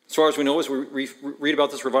 As far as we know, as we read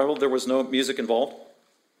about this revival, there was no music involved.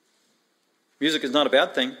 Music is not a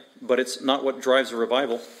bad thing, but it's not what drives a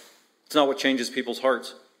revival. It's not what changes people's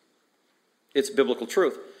hearts. It's biblical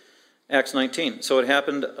truth. Acts 19. So it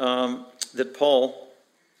happened that Paul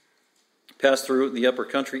passed through the upper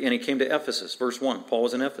country and he came to Ephesus. Verse 1. Paul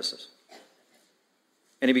was in Ephesus.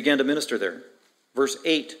 And he began to minister there. Verse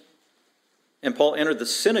 8. And Paul entered the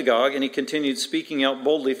synagogue and he continued speaking out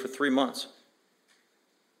boldly for 3 months.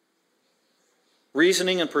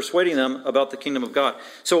 reasoning and persuading them about the kingdom of God.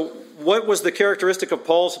 So what was the characteristic of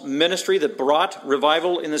Paul's ministry that brought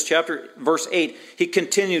revival in this chapter? Verse 8, he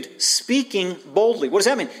continued speaking boldly. What does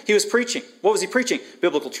that mean? He was preaching. What was he preaching?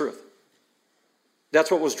 Biblical truth.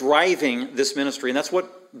 That's what was driving this ministry, and that's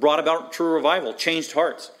what brought about true revival, changed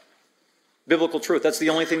hearts. Biblical truth. That's the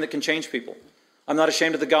only thing that can change people. I'm not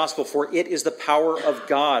ashamed of the gospel, for it is the power of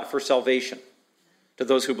God for salvation to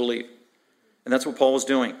those who believe. And that's what Paul was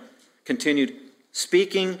doing. Continued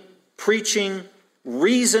speaking, preaching,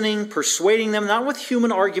 reasoning, persuading them, not with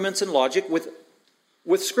human arguments and logic, with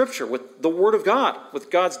Scripture, with the Word of God, with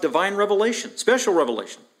God's divine revelation, special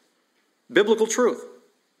revelation, biblical truth.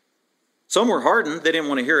 Some were hardened. They didn't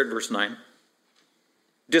want to hear it, verse 9.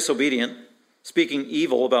 Disobedient, speaking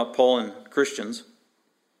evil about Paul and Christians.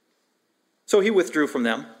 So he withdrew from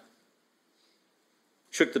them,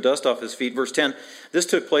 shook the dust off his feet. Verse 10, this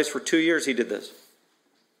took place for 2 years he did this.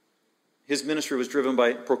 His ministry was driven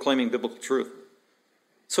by proclaiming biblical truth.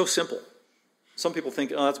 So simple. Some people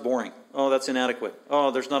think, oh, that's boring. Oh, that's inadequate.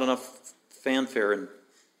 Oh, there's not enough fanfare and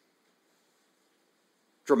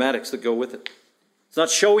dramatics that go with it. It's not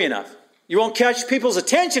showy enough. You won't catch people's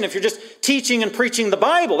attention if you're just teaching and preaching the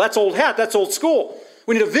Bible. That's old hat. That's old school.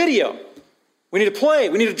 We need a video. We need a play.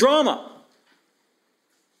 We need a drama.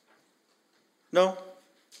 No.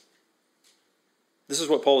 This is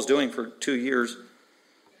what Paul was doing for 2 years.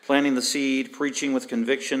 Planting the seed, preaching with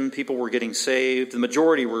conviction. People were getting saved. The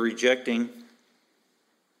majority were rejecting.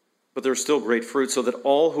 But there was still great fruit, so that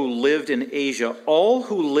all who lived in Asia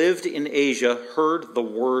heard the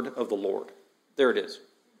word of the Lord. There it is.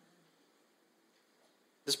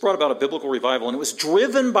 This brought about a biblical revival, and it was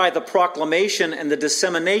driven by the proclamation and the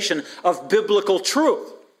dissemination of biblical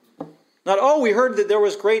truth. Not, oh, we heard that there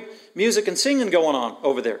was great music and singing going on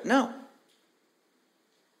over there. No.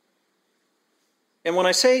 And when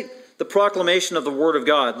I say the proclamation of the Word of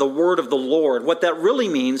God, the Word of the Lord, what that really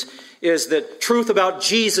means is that truth about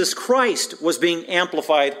Jesus Christ was being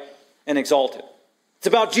amplified and exalted. It's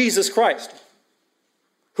about Jesus Christ.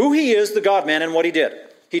 Who He is, the God-man, and what He did.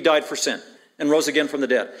 He died for sin and rose again from the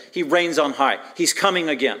dead. He reigns on high. He's coming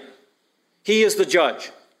again. He is the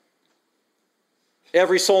judge.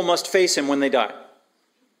 Every soul must face Him when they die.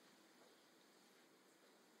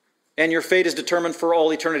 And your fate is determined for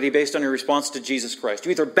all eternity based on your response to Jesus Christ.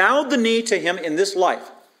 You either bowed the knee to Him in this life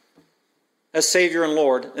as Savior and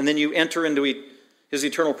Lord, and then you enter into His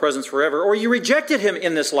eternal presence forever, or you rejected Him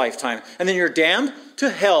in this lifetime, and then you're damned to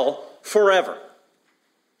hell forever.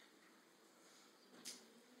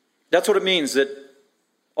 That's what it means that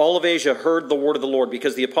all of Asia heard the word of the Lord,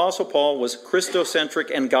 because the Apostle Paul was Christocentric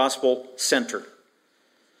and gospel-centered.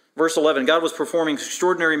 Verse 11, God was performing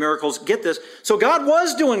extraordinary miracles. Get this. So God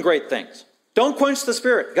was doing great things. Don't quench the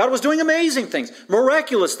Spirit. God was doing amazing things,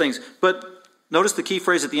 miraculous things. But notice the key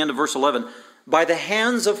phrase at the end of verse 11, by the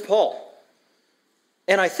hands of Paul.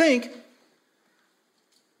 And I think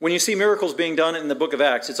when you see miracles being done in the book of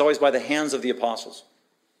Acts, it's always by the hands of the apostles.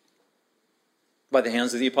 By the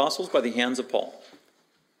hands of the apostles, by the hands of Paul.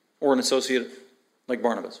 Or an associate like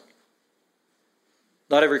Barnabas.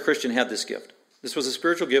 Not every Christian had this gift. This was a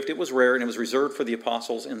spiritual gift. It was rare, and it was reserved for the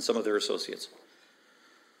apostles and some of their associates.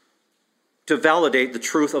 To validate the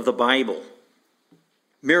truth of the Bible.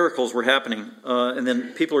 Miracles were happening, and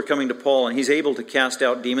then people are coming to Paul, and he's able to cast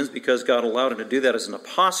out demons because God allowed him to do that as an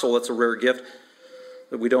apostle. That's a rare gift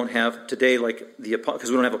that we don't have today, because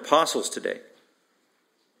we don't have apostles today.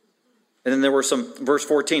 And then there were some, verse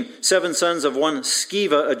 14, 7 sons of one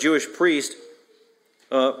Sceva, a Jewish priest,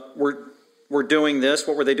 were doing this.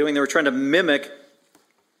 What were they doing? They were trying to mimic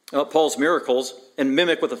Paul's miracles and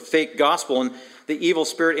mimic with a fake gospel. And the evil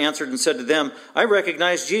spirit answered and said to them, I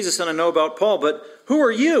recognize Jesus and I know about Paul, but who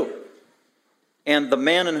are you? And the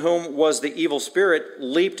man in whom was the evil spirit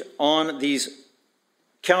leaped on these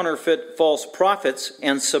counterfeit false prophets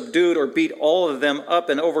and subdued or beat all of them up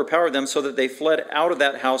and overpowered them so that they fled out of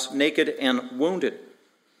that house naked and wounded.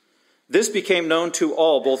 This became known to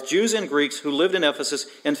all, both Jews and Greeks, who lived in Ephesus,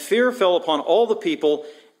 and fear fell upon all the people,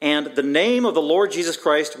 and the name of the Lord Jesus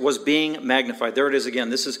Christ was being magnified. There it is again.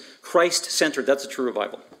 This is Christ-centered. That's a true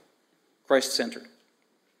revival. Christ-centered.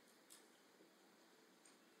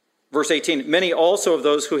 Verse 18, many also of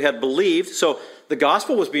those who had believed, so the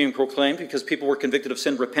gospel was being proclaimed because people were convicted of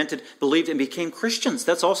sin, repented, believed, and became Christians.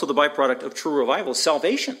 That's also the byproduct of true revival,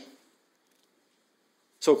 salvation.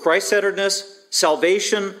 So Christ-centeredness,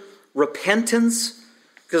 salvation, repentance,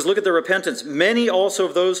 because look at the repentance. Many also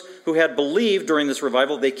of those who had believed during this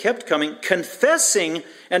revival, they kept coming, confessing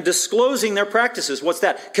and disclosing their practices. What's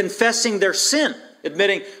that? Confessing their sin,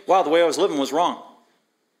 admitting, wow, the way I was living was wrong.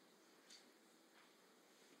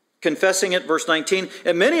 confessing it, verse 19.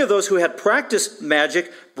 And many of those who had practiced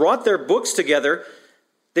magic brought their books together.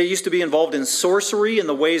 They used to be involved in sorcery and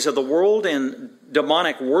the ways of the world and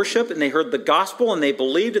demonic worship, and they heard the gospel and they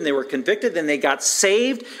believed and they were convicted and they got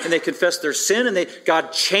saved and they confessed their sin and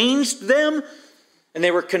God changed them and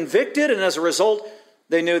they were convicted, and as a result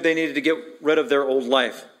they knew they needed to get rid of their old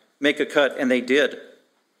life, make a cut, and they did.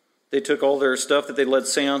 They took all their stuff that they led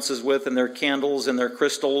seances with and their candles and their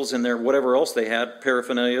crystals and their whatever else they had,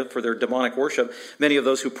 paraphernalia for their demonic worship. Many of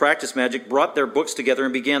those who practiced magic brought their books together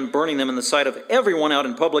and began burning them in the sight of everyone out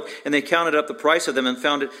in public, and they counted up the price of them and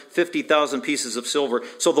found it 50,000 pieces of silver.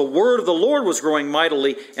 So the word of the Lord was growing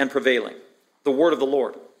mightily and prevailing. The word of the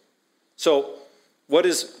Lord. So what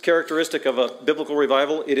is characteristic of a biblical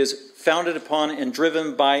revival? It is founded upon and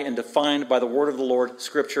driven by and defined by the word of the Lord,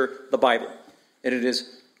 Scripture, the Bible. And it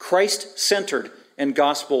is Christ-centered and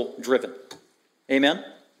gospel-driven. Amen?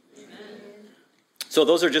 Amen? So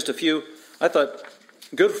those are just a few, I thought,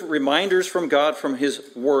 good reminders from God, from His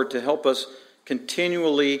Word, to help us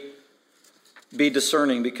continually be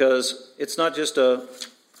discerning, because it's not just a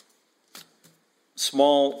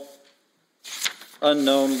small,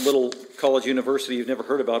 unknown little college university you've never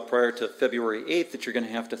heard about prior to February 8th that you're going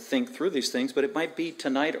to have to think through these things, but it might be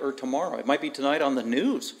tonight or tomorrow. It might be tonight on the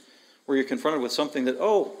news, where you're confronted with something that,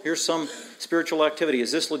 oh, here's some spiritual activity.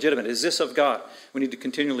 Is this legitimate? Is this of God? We need to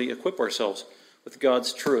continually equip ourselves with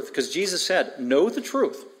God's truth. Because Jesus said, know the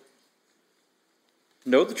truth.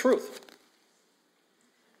 Know the truth.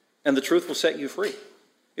 And the truth will set you free.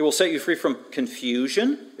 It will set you free from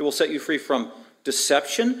confusion. It will set you free from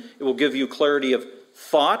deception. It will give you clarity of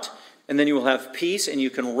thought. And then you will have peace, and you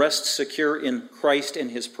can rest secure in Christ and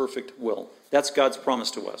His perfect will. That's God's promise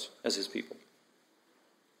to us as His people.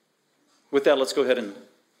 With that, let's go ahead and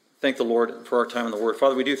thank the Lord for our time in the Word.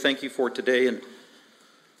 Father, we do thank You for today and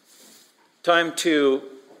time to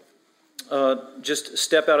just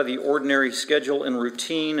step out of the ordinary schedule and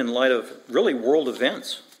routine in light of really world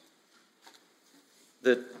events.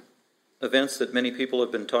 Events that many people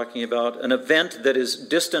have been talking about. An event that is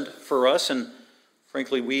distant for us, and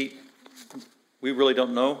frankly, we really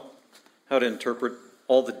don't know how to interpret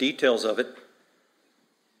all the details of it.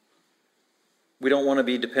 We don't want to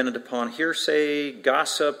be dependent upon hearsay,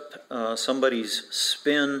 gossip, somebody's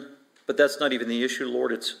spin, but that's not even the issue,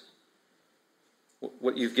 Lord. It's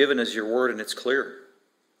what You've given as Your word, and it's clear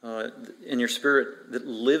in Your Spirit that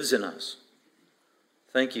lives in us.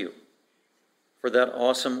 Thank You for that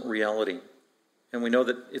awesome reality. And we know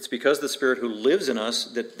that it's because the Spirit who lives in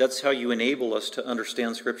us that's how You enable us to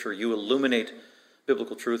understand Scripture. You illuminate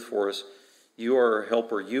biblical truth for us. You are our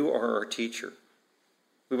helper. You are our teacher.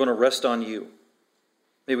 We want to rest on You.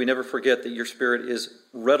 May we never forget that Your Spirit is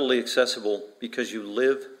readily accessible because You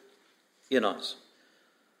live in us.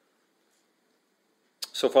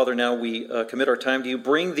 So, Father, now we commit our time to You.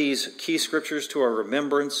 Bring these key scriptures to our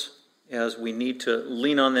remembrance as we need to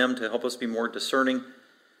lean on them to help us be more discerning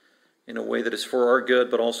in a way that is for our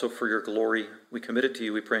good, but also for Your glory. We commit it to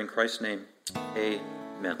You. We pray in Christ's name.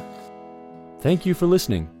 Amen. Thank you for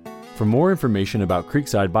listening. For more information about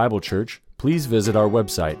Creekside Bible Church, please visit our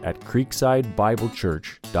website at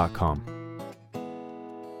creeksidebiblechurch.com.